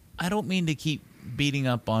 Yeah, I don't mean to keep beating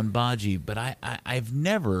up on Badji, but I've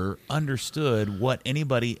never understood what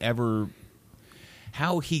anybody ever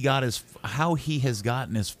how he has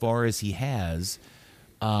gotten as far as he has.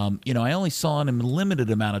 I only saw him a limited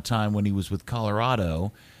amount of time when he was with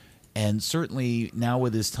Colorado, and certainly now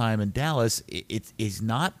with his time in Dallas, it's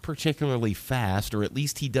not particularly fast, or at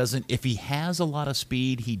least he doesn't. If he has a lot of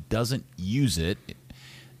speed, he doesn't use it.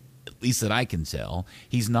 At least that I can tell.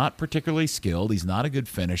 He's not particularly skilled. He's not a good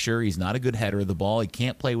finisher. He's not a good header of the ball. He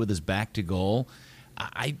can't play with his back to goal.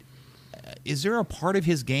 Is there a part of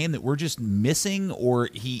his game that we're just missing, or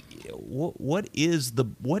what is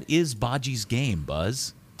Badji's game,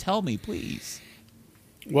 Buzz? Tell me, please.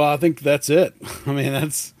 Well, I think that's it. I mean,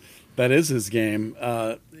 that is his game.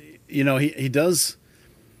 He does.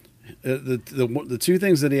 The two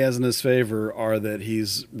things that he has in his favor are that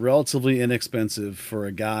he's relatively inexpensive for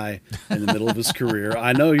a guy in the middle of his career.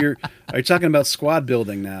 I know are you talking about squad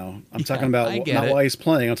building now? I'm talking about not why he's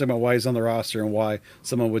playing. I'm talking about why he's on the roster and why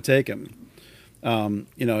someone would take him.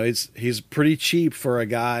 He's pretty cheap for a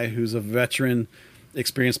guy who's a veteran,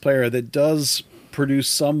 experienced player that does produce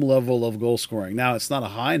some level of goal scoring. Now, it's not a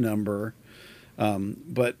high number,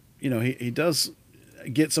 but he does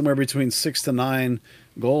get somewhere between 6 to 9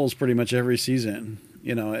 goals pretty much every season.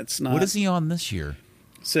 It's not. What is he on this year?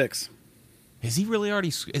 6. Has he really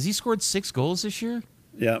has he scored 6 goals this year?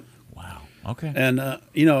 Yep. Wow. Okay. And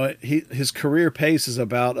his career pace is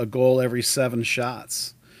about a goal every 7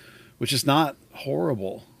 shots, which is not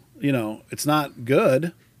horrible. It's not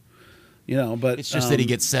good. But it's just that he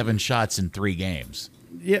gets 7 shots in 3 games.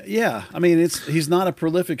 Yeah. I mean, he's not a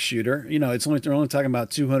prolific shooter. They're only talking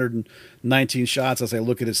about 219 shots as I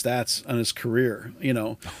look at his stats on his career.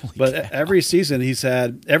 But every season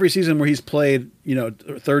where he's played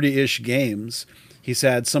 30-ish games, he's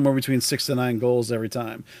had somewhere between 6 to 9 goals every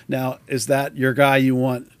time. Now, is that your guy you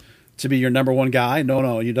want to be your number one guy?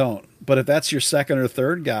 No, you don't. But if that's your second or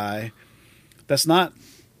third guy, that's not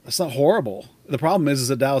horrible. The problem is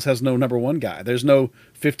that Dallas has no number one guy. There's no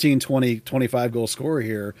 15, 20, 25 goal scorer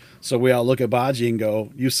here. So we all look at Badji and go,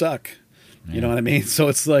 you suck. Yeah. You know what I mean? So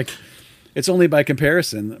it's like, it's only by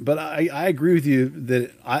comparison. But I agree with you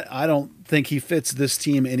that I don't think he fits this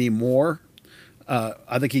team anymore.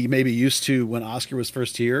 I think he may be used to when Oscar was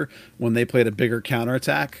first here, when they played a bigger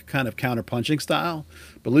counterattack, kind of counter punching style.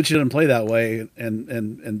 But Lucha didn't play that way,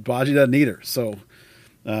 and Baji doesn't either. So,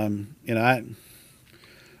 I'm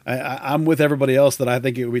with everybody else that I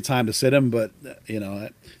think it would be time to sit him. But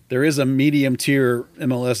there is a medium tier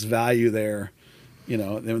MLS value there.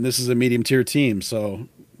 And this is a medium tier team, so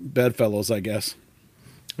bedfellows, I guess.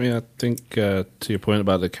 Yeah, I think to your point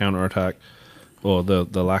about the counterattack, or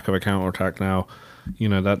the lack of a counterattack now,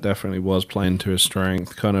 that definitely was playing to his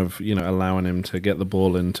strength, kind of, allowing him to get the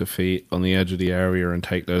ball into feet on the edge of the area and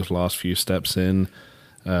take those last few steps in.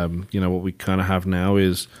 What we kind of have now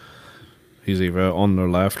is he's either on the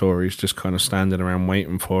left or he's just kind of standing around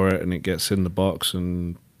waiting for it, and it gets in the box,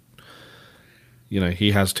 and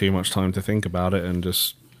he has too much time to think about it and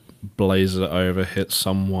just blazes it over, hits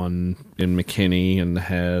someone in McKinney in the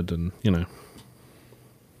head, and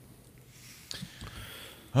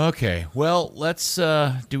Okay, well, let's.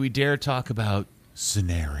 Do we dare talk about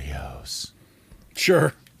scenarios?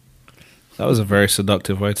 Sure. That was a very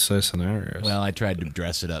seductive way to say scenarios. Well, I tried to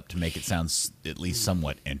dress it up to make it sound at least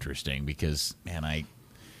somewhat interesting because, man, I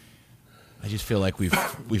just feel like we've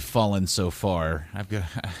fallen so far.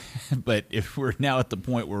 But if we're now at the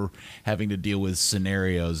point where we're having to deal with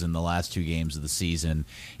scenarios in the last 2 games of the season,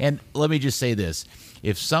 and let me just say this: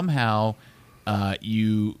 if somehow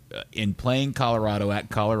you, in playing Colorado at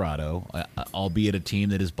Colorado, albeit a team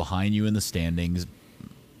that is behind you in the standings,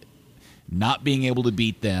 not being able to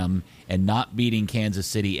beat them and not beating Kansas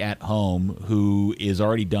City at home, who is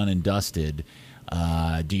already done and dusted,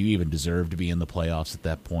 do you even deserve to be in the playoffs at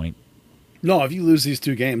that point? No, if you lose these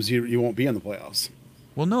 2 games, you won't be in the playoffs.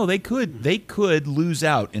 Well, no, they could lose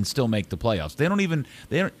out and still make the playoffs.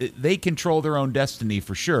 They control their own destiny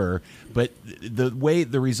for sure. But the way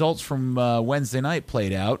the results from Wednesday night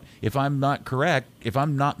played out, if I'm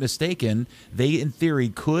not mistaken, they in theory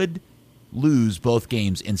could lose both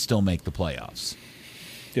games and still make the playoffs.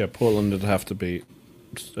 Yeah, Portland would have to beat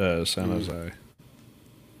San Jose.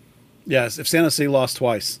 Yes, if San Jose lost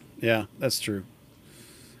twice, yeah, that's true.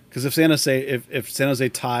 Because if San Jose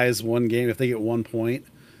ties one game, if they get 1 point,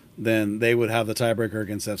 then they would have the tiebreaker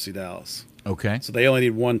against FC Dallas. Okay. So they only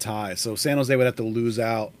need 1 tie. So San Jose would have to lose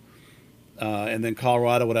out, and then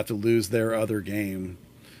Colorado would have to lose their other game.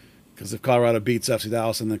 Because if Colorado beats FC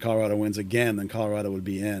Dallas and then Colorado wins again, then Colorado would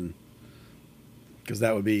be in. Because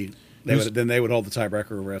that would be they would hold the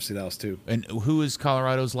tiebreaker over FC Dallas too. And who is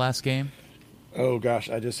Colorado's last game? Oh gosh,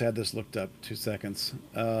 I just had this looked up. 2 seconds.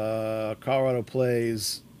 Colorado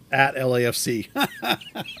plays at LAFC.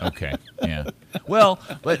 Okay, yeah. Well,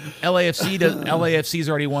 but LAFC's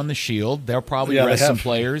already won the Shield. They'll probably rest some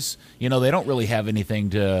players. They don't really have anything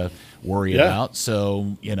to worry about.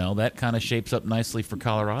 So, that kind of shapes up nicely for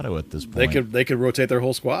Colorado at this point. They could rotate their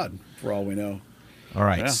whole squad for all we know. All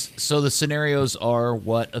right. Yeah. So the scenarios are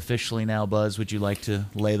what officially now, Buzz? Would you like to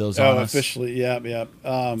lay those on us? Officially, yeah.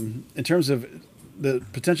 In terms of the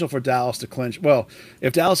potential for Dallas to clinch, well,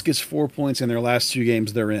 if Dallas gets 4 points in their last 2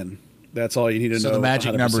 games, they're in. That's all you need to know. So the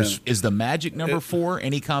magic 100%. numbers is the magic number 4?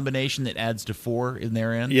 Any combination that adds to 4 in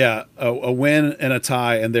their end? Yeah, a win and a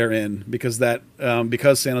tie, and they're in because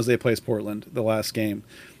because San Jose plays Portland the last game.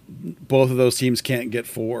 Both of those teams can't get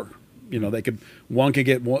 4. One could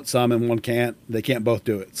get some and one can't. They can't both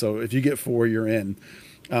do it. So if you get 4, you're in.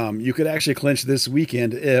 You could actually clinch this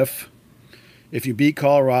weekend if you beat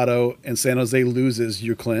Colorado and San Jose loses,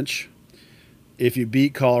 you clinch. If you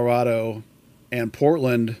beat Colorado and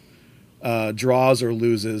Portland draws or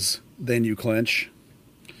loses, then you clinch.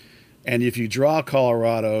 And if you draw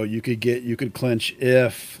Colorado, you could clinch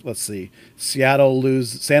if, let's see, San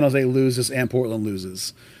Jose loses and Portland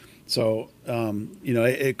loses. So,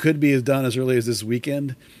 it could be done as early as this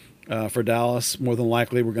weekend for Dallas. More than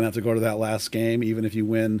likely, we're going to have to go to that last game, even if you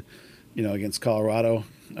win, against Colorado.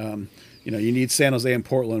 You need San Jose and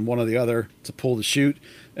Portland, one or the other, to pull the chute.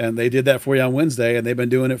 And they did that for you on Wednesday, and they've been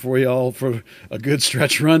doing it for you all for a good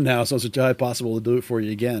stretch run now. So it's entirely possible to do it for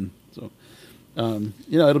you again. So,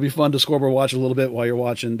 it'll be fun to scoreboard watch a little bit while you're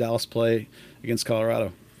watching Dallas play against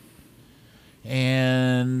Colorado.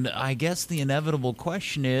 And I guess the inevitable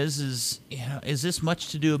question is this much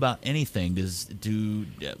to do about anything?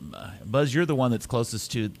 Buzz, you're the one that's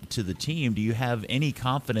closest to the team. Do you have any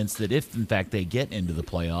confidence that if, in fact, they get into the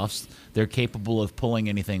playoffs, they're capable of pulling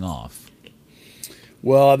anything off?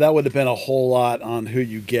 Well, that would depend a whole lot on who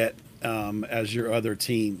you get as your other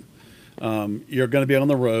team. You're going to be on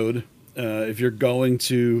the road. If you're going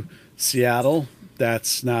to Seattle,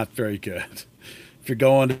 that's not very good. If you're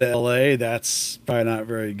going to LA, that's probably not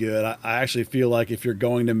very good. I actually feel like if you're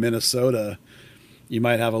going to Minnesota, you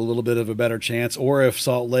might have a little bit of a better chance. Or if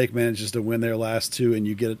Salt Lake manages to win their last two and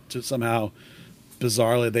you get to somehow,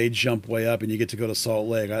 bizarrely, they jump way up and you get to go to Salt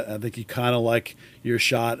Lake, I think you kind of like your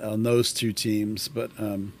shot on those two teams. But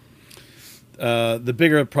the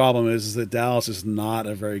bigger problem is that Dallas is not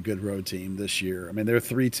a very good road team this year. I mean, they're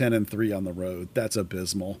 3-10-3 on the road. That's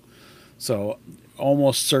abysmal. So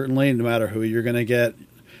almost certainly, no matter who you're going to get,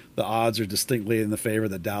 the odds are distinctly in the favor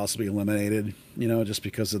that Dallas will be eliminated. Just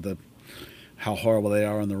because of how horrible they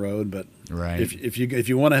are on the road. But right. if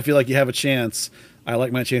you want to feel like you have a chance, I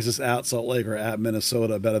like my chances at Salt Lake or at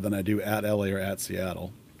Minnesota better than I do at LA or at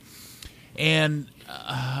Seattle. And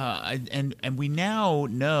we now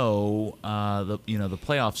know the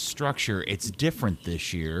playoff structure. It's different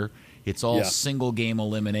this year. It's all single game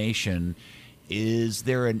elimination. Is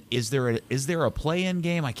there a play-in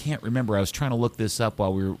game? I can't remember. I was trying to look this up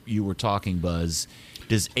while you were talking, Buzz.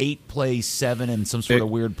 Does 8 play 7 in some sort of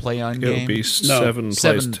weird play-on game? It'll be 7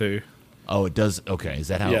 plays 2. Oh, it does. Okay, is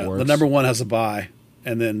that how it works? The number 1 has a bye,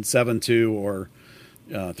 and then 7-2 or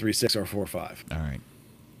 3-6 or 4-5. All right.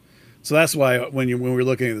 So that's why when we were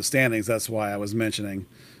looking at the standings, that's why I was mentioning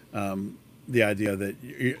the idea that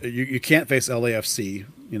you can't face LAFC.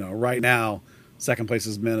 Right now, second place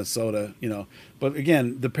is Minnesota. But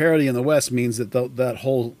again, the parity in the West means that that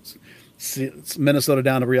whole Minnesota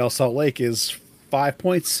down to Real Salt Lake is 5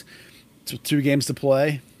 points to 2 games to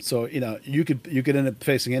play. So you could end up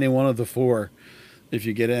facing any one of the 4 if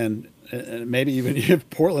you get in. And maybe even if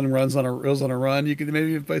Portland goes on a run, you could maybe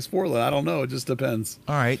even face Portland. I don't know. It just depends.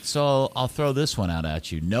 All right, so I'll throw this one out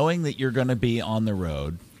at you. Knowing that you're going to be on the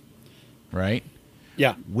road, right?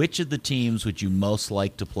 Yeah. Which of the teams would you most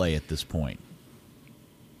like to play at this point?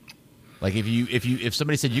 Like if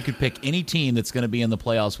somebody said you could pick any team that's going to be in the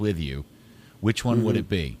playoffs with you, which one would it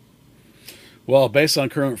be? Well, based on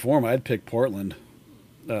current form, I'd pick Portland.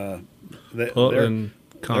 Portland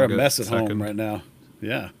they're a mess at home right now.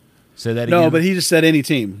 Yeah. Say that again. No, but he just said any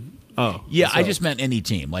team. Oh, yeah, I just meant any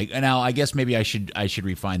team. Like now, I guess maybe I should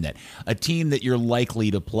refine that. A team that you're likely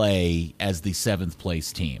to play as the 7th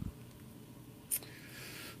place team.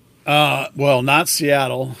 Well, not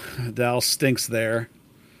Seattle. Dallas stinks there.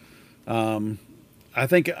 I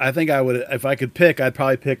think I would, if I could pick, I'd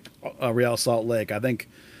probably pick Real Salt Lake. I think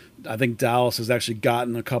Dallas has actually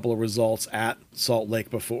gotten a couple of results at Salt Lake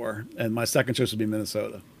before, and my second choice would be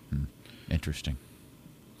Minnesota. Interesting.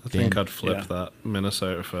 I think I'd flip that.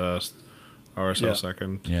 Minnesota first, RSL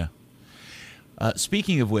second. Yeah.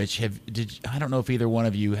 Speaking of which, I don't know if either one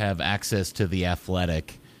of you have access to The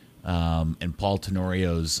Athletic and Paul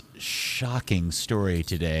Tenorio's shocking story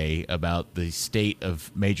today about the state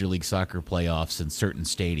of Major League Soccer playoffs in certain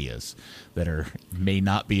stadiums that may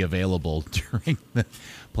not be available during the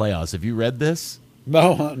playoffs. Have you read this?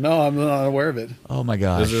 No, I'm not aware of it. Oh my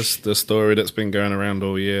gosh! Is this the story that's been going around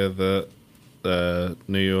all year that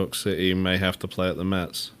New York City may have to play at the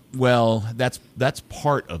Mets? Well, that's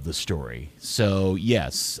part of the story. So,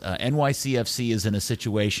 yes, NYCFC is in a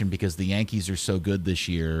situation because the Yankees are so good this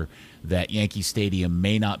year that Yankee Stadium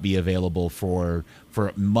may not be available for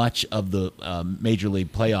much of the Major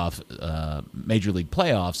League playoffs.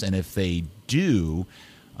 And if they do,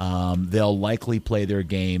 they'll likely play their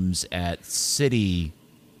games at City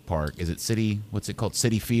Park. Is it City? What's it called?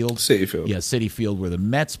 City Field? City Field. Yeah, City Field, where the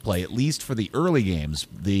Mets play, at least for the early games.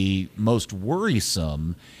 The most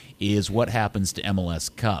worrisome is what happens to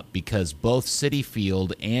MLS Cup, because both City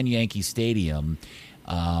Field and Yankee Stadium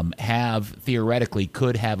theoretically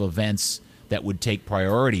could have events that would take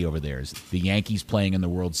priority over theirs. The Yankees playing in the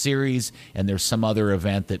World Series, and there's some other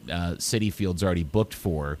event that City Field's already booked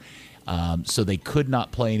for. So they could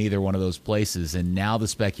not play in either one of those places. And now the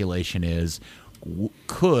speculation is,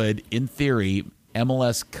 could, in theory,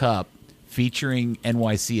 MLS Cup featuring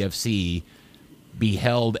NYCFC be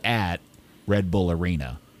held at Red Bull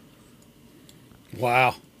Arena?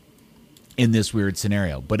 Wow. In this weird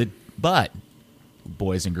scenario. But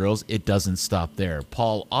boys and girls, it doesn't stop there.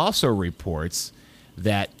 Paul also reports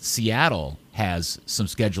that Seattle has some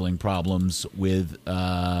scheduling problems with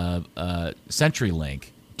CenturyLink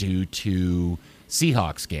due to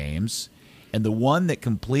Seahawks games. And the one that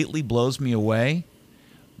completely blows me away,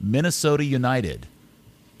 Minnesota United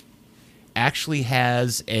actually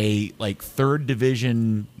has a third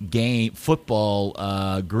division game football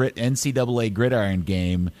NCAA gridiron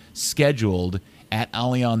game scheduled at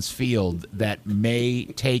Allianz Field that may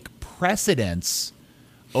take precedence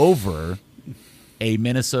over a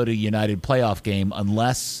Minnesota United playoff game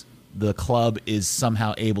unless the club is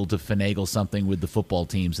somehow able to finagle something with the football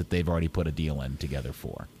teams that they've already put a deal in together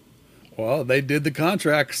for. Well, they did the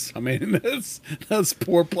contracts. I mean, that's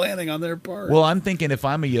poor planning on their part. Well, I'm thinking if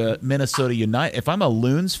I'm a Minnesota United, if I'm a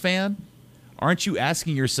Loons fan, aren't you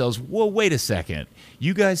asking yourselves, well, wait a second.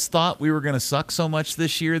 You guys thought we were going to suck so much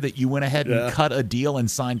this year that you went ahead and cut a deal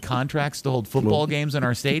and signed contracts to hold football games in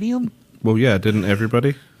our stadium? Well, yeah, didn't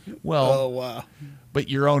everybody? Well, oh, wow. But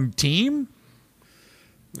your own team?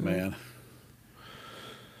 Man.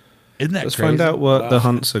 Isn't that Let's crazy? find out what the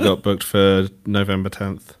Hunts have got booked for November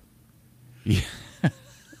 10th. Yeah.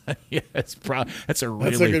 Yeah, that's a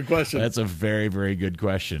good question. That's a very, very good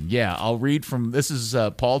question. Yeah, I'll read from this is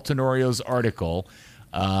Paul Tenorio's article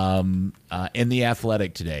in The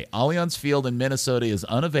Athletic today. Allianz Field in Minnesota is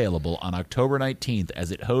unavailable on October 19th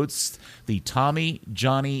as it hosts the Tommy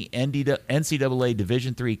Johnny NCAA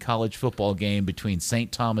Division III college football game between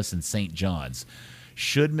St. Thomas and St. John's.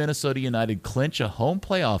 Should Minnesota United clinch a home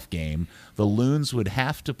playoff game, the Loons would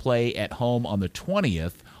have to play at home on the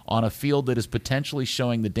 20th on a field that is potentially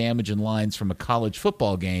showing the damage in lines from a college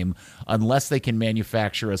football game unless they can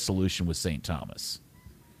manufacture a solution with St. Thomas.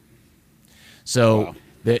 So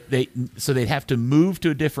they'd have to move to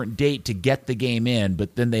a different date to get the game in,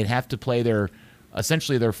 but then they'd have to play their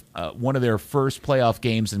one of their first playoff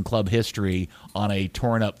games in club history on a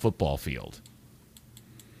torn up football field.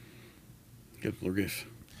 Good grief.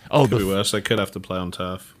 Oh, Could be worse. They could have to play on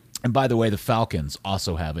turf. And by the way, the Falcons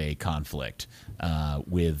also have a conflict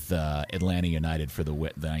with Atlanta United for the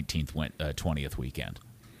 19th, 20th weekend.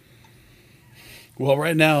 Well,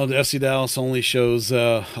 right now, the FC Dallas only shows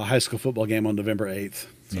a high school football game on November 8th.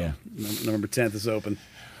 So Yeah. November 10th is open.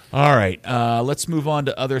 All right, let's move on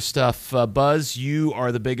to other stuff. Buzz, you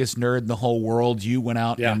are the biggest nerd in the whole world. You went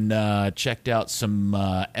out and checked out some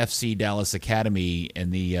FC Dallas Academy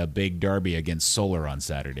in the big derby against Solar on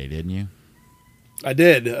Saturday, didn't you? I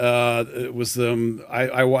did. It was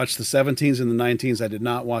I watched the 17s and the 19s. I did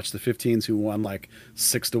not watch the 15s who won like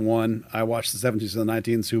 6-1. I watched the 17s and the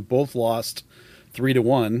 19s who both lost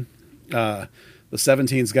 3-1. The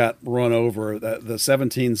 17s got run over. The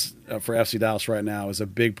 17s for FC Dallas right now is a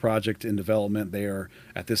big project in development. They are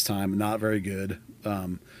at this time not very good.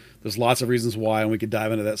 There's lots of reasons why, and we could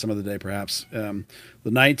dive into that some other day perhaps. The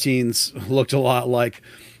 19s looked a lot like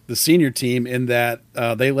the senior team in that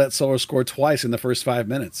they let Solar score twice in the first 5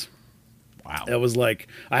 minutes. Wow. It was like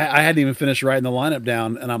I hadn't even finished writing the lineup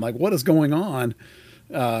down, and I'm like, what is going on?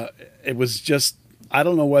 It was just, I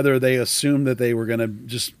don't know whether they assumed that they were going to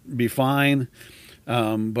just be fine.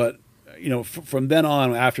 But, you know, from then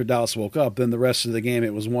on, after Dallas woke up, then the rest of the game,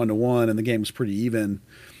 it was 1-1, and the game was pretty even.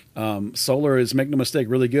 Solar is, make no mistake,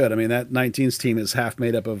 really good. I mean, that 19s team is half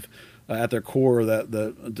made up of, at their core,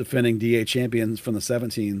 the defending DA champions from the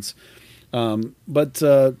 17s. But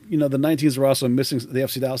you know, the 19s were also missing, the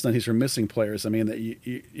FC Dallas 19s were missing players. I mean,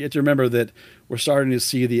 you have to remember that we're starting to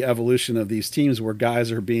see the evolution of these teams where guys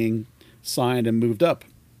are being signed and moved up.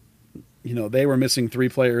 You know, they were missing 3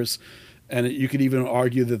 players, and you could even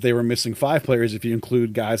argue that they were missing 5 players if you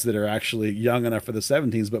include guys that are actually young enough for the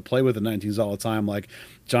 17s but play with the 19s all the time, like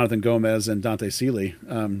Jonathan Gomez and Dante Seeley.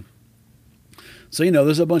 So, you know,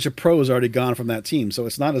 there's a bunch of pros already gone from that team, so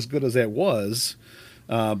it's not as good as it was.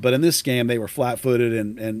 But in this game, they were flat-footed,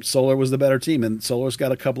 and Solar was the better team. And Solar's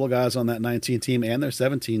got a couple of guys on that 19 team and their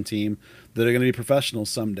 17 team that are going to be professionals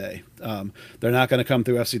someday. They're not going to come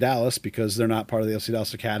through FC Dallas because they're not part of the FC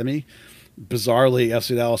Dallas Academy. Bizarrely,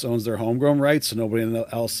 FC Dallas owns their homegrown rights, so nobody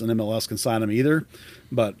else in MLS can sign them either.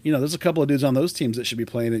 But, you know, there's a couple of dudes on those teams that should be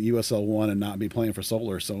playing at USL 1 and not be playing for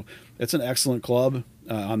Solar. So it's an excellent club.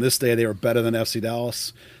 On this day, they were better than FC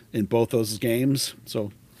Dallas in both those games.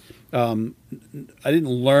 So I didn't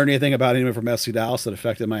learn anything about anyone from FC Dallas that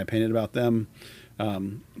affected my opinion about them.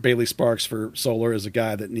 Bailey Sparks for Solar is a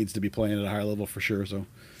guy that needs to be playing at a higher level for sure. So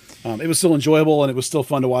it was still enjoyable, and it was still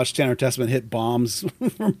fun to watch Tanner Tessman hit bombs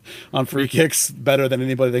on free kicks better than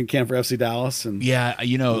anybody that can for FC Dallas. And yeah,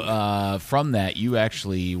 you know, from that, you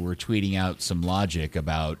actually were tweeting out some logic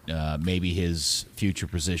about maybe his future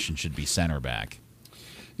position should be center back.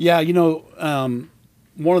 Yeah, you know,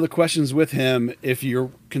 one of the questions with him, if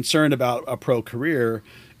you're concerned about a pro career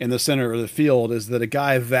in the center of the field, is that a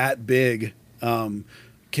guy that big can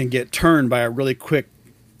get turned by a really quick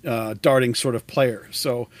darting sort of player.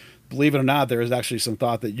 So believe it or not, there is actually some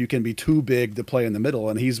thought that you can be too big to play in the middle,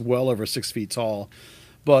 and he's well over 6 feet tall.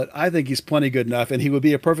 But I think he's plenty good enough, and he would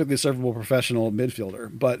be a perfectly servable professional midfielder.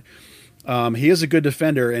 But he is a good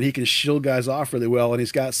defender, and he can shield guys off really well, and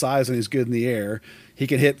he's got size, and he's good in the air. He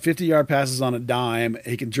can hit 50-yard passes on a dime.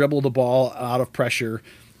 He can dribble the ball out of pressure.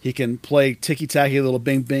 He can play ticky-tacky little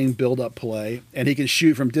bing-bing build-up play, and he can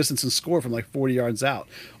shoot from distance and score from like 40 yards out,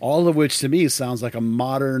 all of which to me sounds like a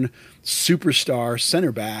modern superstar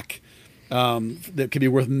center back that could be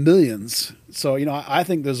worth millions. So, I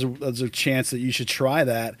think there's a chance that you should try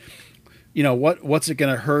that. What's it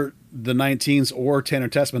going to hurt the 19s or Tanner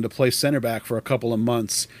Tessman to play center back for a couple of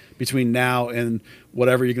months between now and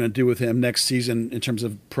whatever you're going to do with him next season in terms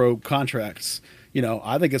of pro contracts?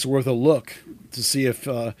 I think it's worth a look to see if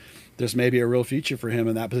there's maybe a real future for him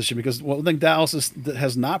in that position, because one thing Dallas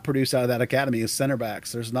has not produced out of that academy is center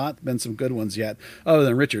backs. There's not been some good ones yet, other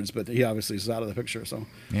than Richards, but he obviously is out of the picture. So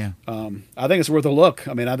yeah, I think it's worth a look.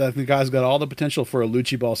 I mean, I think the guy's got all the potential for a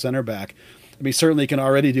Lucci ball center back. I mean, certainly can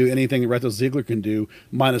already do anything Reto Ziegler can do,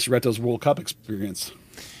 minus Reto's World Cup experience.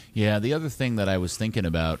 Yeah, the other thing that I was thinking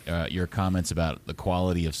about, your comments about the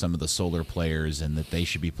quality of some of the Solar players and that they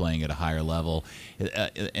should be playing at a higher level,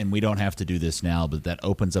 and we don't have to do this now, but that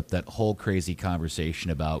opens up that whole crazy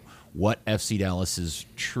conversation about what FC Dallas's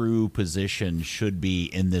true position should be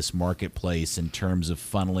in this marketplace in terms of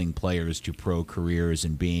funneling players to pro careers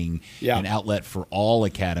and being an outlet for all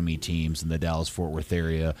academy teams in the Dallas-Fort Worth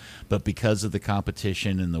area. But because of the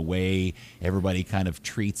competition and the way everybody kind of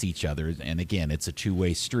treats each other, and again, it's a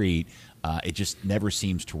two-way street, it just never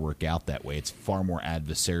seems to work out that way. It's far more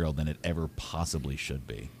adversarial than it ever possibly should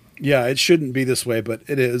be. Yeah, it shouldn't be this way, but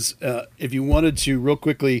it is. If you wanted to real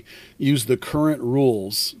quickly use the current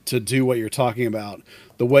rules to do what you're talking about,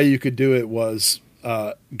 the way you could do it was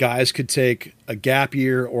guys could take a gap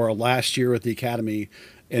year or a last year at the academy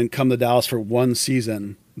and come to Dallas for one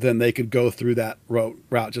season. Then they could go through that route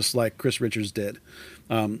just like Chris Richards did.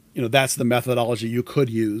 That's the methodology you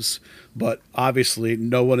could use, but obviously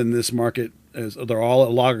no one in this market they're all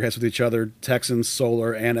at loggerheads with each other. Texans,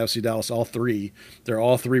 Solar, and FC Dallas, all three. They're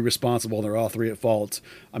all three responsible. They're all three at fault.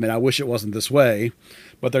 I mean, I wish it wasn't this way,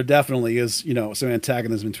 but there definitely is, some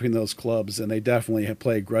antagonism between those clubs, and they definitely have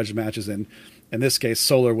played grudge matches. And in this case,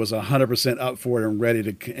 Solar was 100% up for it and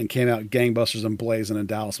ready to, and came out gangbusters and blazing, and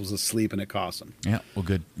Dallas was asleep, and it cost them. Yeah, well,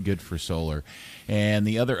 good for Solar. And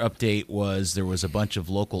the other update was there was a bunch of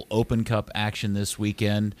local Open Cup action this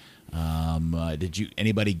weekend. Did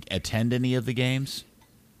anybody attend any of the games?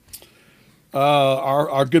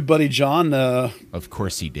 Our good buddy John, of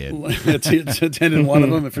course he did. Attended one of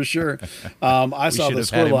them for sure. I saw the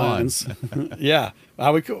score lines. Yeah,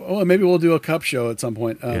 maybe we'll do a cup show at some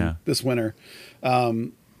point this winter.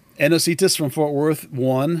 Enocitas from Fort Worth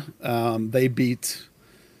won. They beat.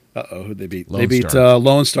 Who'd they beat? They beat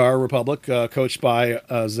Lone Star Republic, coached by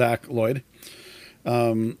Zach Lloyd.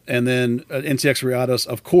 And then NTX Rayados,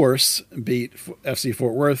 of course, beat FC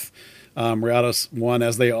Fort Worth. Rayados won,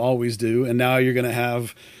 as they always do. And now you're going to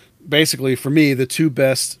have, basically, for me, the two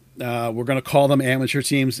best, we're going to call them amateur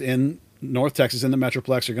teams in North Texas, in the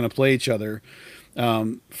Metroplex, are going to play each other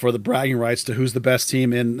for the bragging rights to who's the best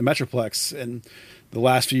team in the Metroplex. And the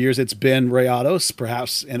last few years, it's been Rayados.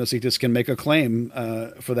 Perhaps Enocitas can make a claim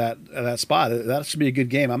for that spot. That should be a good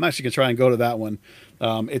game. I'm actually going to try and go to that one.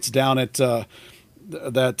 It's down at...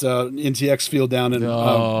 that NTX field down in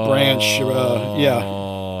Branch.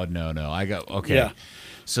 Oh no! I got okay. Yeah.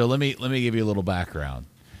 So let me give you a little background.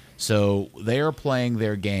 So they are playing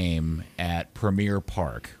their game at Premier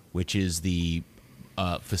Park, which is the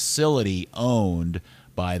facility owned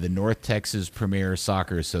by the North Texas Premier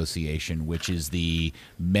Soccer Association, which is the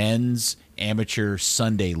men's amateur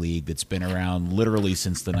Sunday league that's been around literally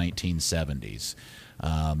since the 1970s.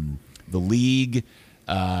 The league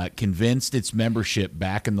convinced its membership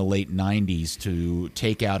back in the late 90s to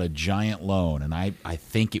take out a giant loan, and I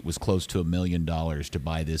think it was close to $1 million to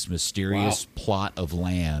buy this mysterious plot of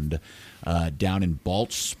land down in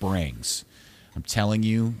Balch Springs. I'm telling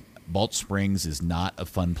you, Balch Springs is not a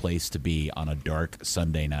fun place to be on a dark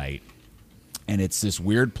Sunday night. And it's this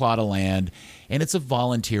weird plot of land, and it's a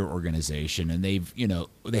volunteer organization, and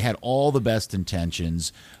they had all the best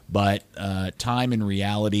intentions, but time and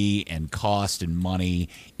reality and cost and money,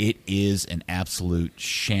 it is an absolute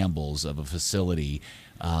shambles of a facility.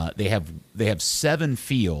 They have 7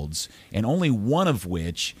 fields, and only one of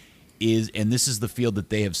which is, and this is the field that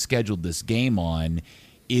they have scheduled this game on,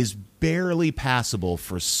 is barely passable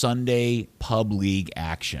for Sunday pub league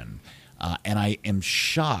action. And I am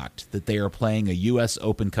shocked that they are playing a U.S.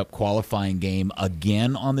 Open Cup qualifying game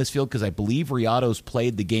again on this field, because I believe Rayados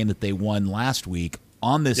played the game that they won last week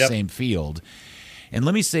on this same field. And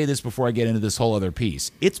let me say this before I get into this whole other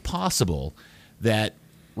piece. It's possible that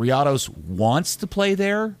Rayados wants to play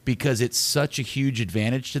there because it's such a huge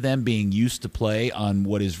advantage to them being used to play on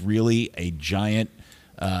what is really a giant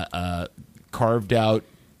carved-out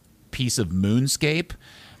piece of moonscape.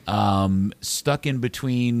 stuck in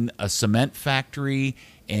between a cement factory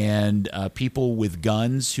and people with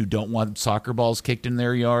guns who don't want soccer balls kicked in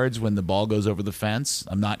their yards when the ball goes over the fence.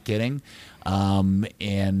 I'm not kidding.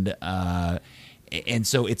 And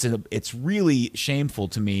so it's really shameful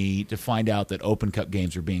to me to find out that Open Cup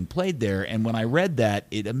games are being played there. And when I read that,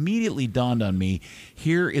 it immediately dawned on me,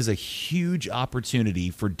 here is a huge opportunity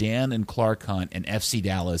for Dan and Clark Hunt and FC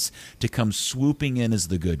Dallas to come swooping in as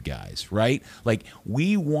the good guys, right? Like,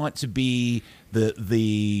 we want to be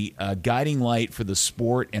the guiding light for the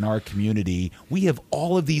sport in our community. We have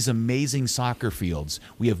all of these amazing soccer fields.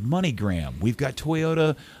 We have MoneyGram. We've got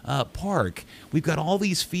Toyota Park. We've got all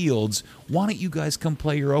these fields. Why don't you guys come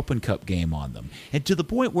play your Open Cup game on them? And to the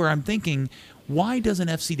point where I'm thinking, why doesn't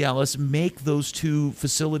FC Dallas make those two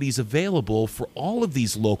facilities available for all of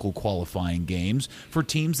these local qualifying games for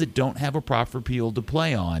teams that don't have a proper field to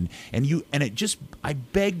play on? I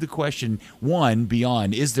beg the question, one,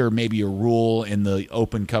 beyond, is there maybe a rule in the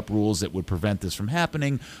Open Cup rules that would prevent this from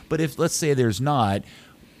happening? But if, let's say there's not,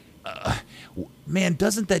 man,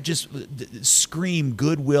 doesn't that just scream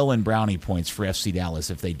goodwill and brownie points for FC Dallas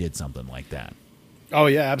if they did something like that? Oh,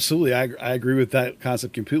 yeah, absolutely. I agree with that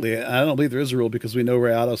concept completely. I don't believe there is a rule because we know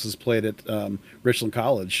Rayados has played at Richland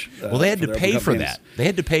College. Well, they had to pay for that. They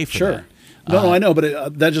had to pay for that. No, I know,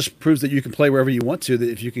 but that just proves that you can play wherever you want to, that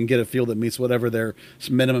if you can get a field that meets whatever their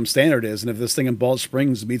minimum standard is. And if this thing in Balch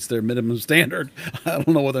Springs meets their minimum standard, I don't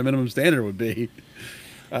know what their minimum standard would be.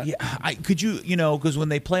 Because when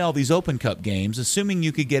they play all these Open Cup games, assuming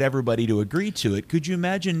you could get everybody to agree to it, could you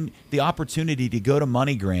imagine the opportunity to go to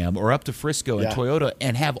MoneyGram or up to Frisco and Toyota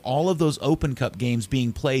and have all of those Open Cup games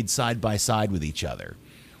being played side by side with each other?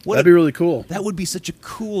 That'd be really cool. That would be such a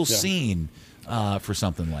cool scene for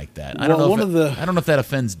something like that. I don't know if that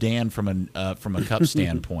offends Dan from a cup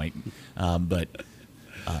standpoint, but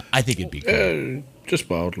I think it'd be cool. Just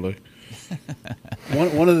mildly.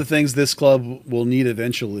 One of the things this club will need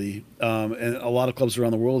eventually, and a lot of clubs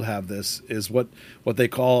around the world have this, is what they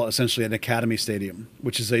call essentially an academy stadium,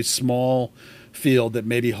 which is a small field that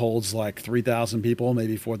maybe holds like 3,000 people,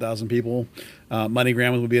 maybe 4,000 people.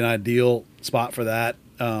 MoneyGram would be an ideal spot for that.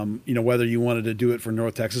 Whether you wanted to do it for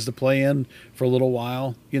North Texas to play in for a little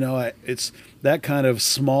while, it's that kind of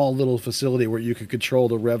small little facility where you could control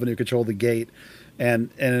the revenue, control the gate.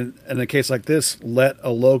 And in a case like this, let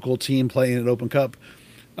a local team playing an Open Cup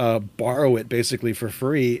borrow it basically for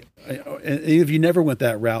free. And if you never went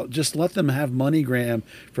that route, just let them have MoneyGram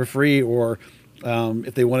for free, or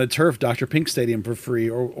if they wanted turf, Dr. Pink Stadium for free,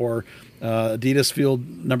 or Adidas Field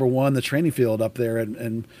 #1, the training field up there,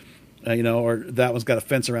 and or that one's got a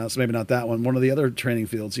fence around it, so maybe not that one. One of the other training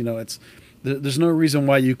fields. There's no reason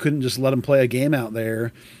why you couldn't just let them play a game out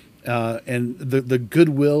there. And the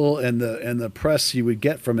goodwill and the press you would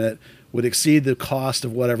get from it would exceed the cost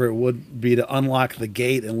of whatever it would be to unlock the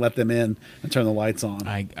gate and let them in and turn the lights on.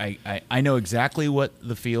 I know exactly what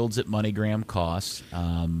the fields at MoneyGram cost,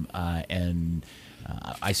 and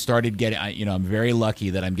I started getting. I'm very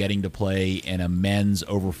lucky that I'm getting to play in a men's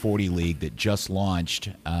over 40 league that just launched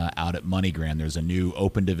out at MoneyGram. There's a new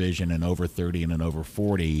open division, an over 30 and an over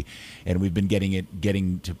 40, and we've been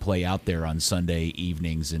getting to play out there on Sunday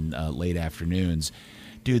evenings and late afternoons.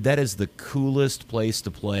 Dude, that is the coolest place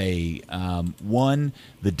to play. One,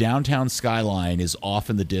 the downtown skyline is off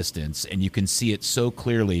in the distance, and you can see it so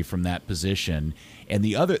clearly from that position. And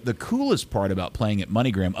the coolest part about playing at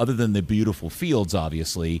MoneyGram, other than the beautiful fields,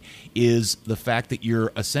 obviously, is the fact that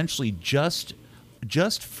you're essentially just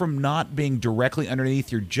from not being directly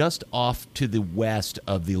underneath, you're just off to the west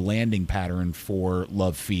of the landing pattern for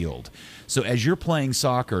Love Field. So as you're playing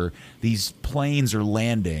soccer, these planes are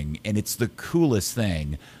landing, and it's the coolest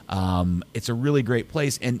thing. It's a really great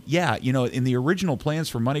place. And yeah, in the original plans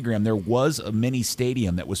for MoneyGram, there was a mini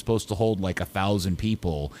stadium that was supposed to hold like 1,000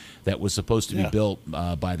 people that was supposed to be built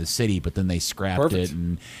by the city, but then they scrapped it.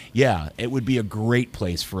 And yeah, it would be a great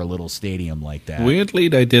place for a little stadium like that. Weirdly,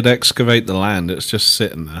 they did excavate the land. It's just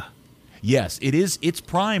sitting there. Yes, it is. It's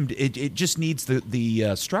primed. It just needs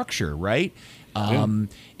the structure, right? And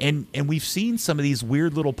we've seen some of these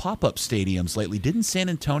weird little pop-up stadiums lately. Didn't San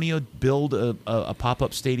Antonio build a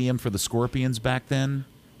pop-up stadium for the Scorpions back then?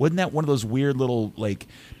 Wasn't that one of those weird little like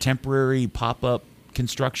temporary pop-up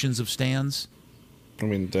constructions of stands? I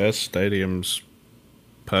mean, their stadium's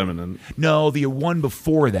permanent. No, the one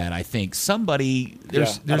before that, I think. I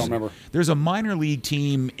don't remember. There's a minor league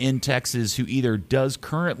team in Texas who either does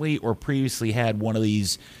currently or previously had one of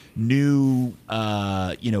these new,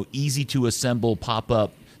 easy to assemble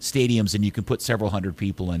pop-up stadiums, and you can put several hundred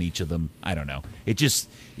people in each of them. I don't know.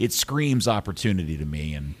 It screams opportunity to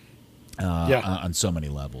me, and on so many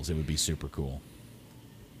levels, it would be super cool.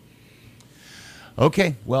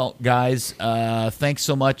 Okay, well, guys, thanks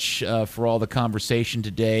so much for all the conversation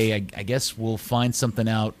today. I guess we'll find something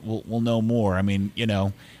out. We'll know more. I mean,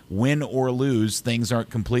 win or lose, things aren't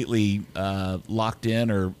completely locked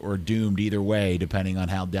in or doomed either way, depending on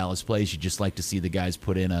how Dallas plays. You'd just like to see the guys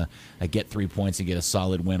put in a get 3 points and get a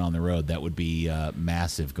solid win on the road. That would be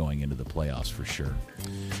massive going into the playoffs for sure.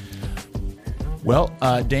 Well,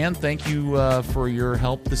 Dan, thank you for your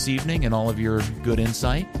help this evening and all of your good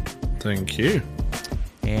insight. Thank you.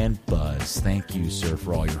 And Buzz, thank you, sir,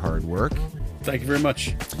 for all your hard work. Thank you very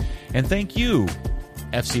much. And thank you,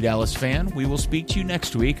 FC Dallas fan. We will speak to you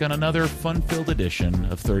next week on another fun-filled edition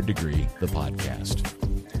of Third Degree, the podcast.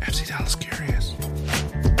 FC Dallas Curious.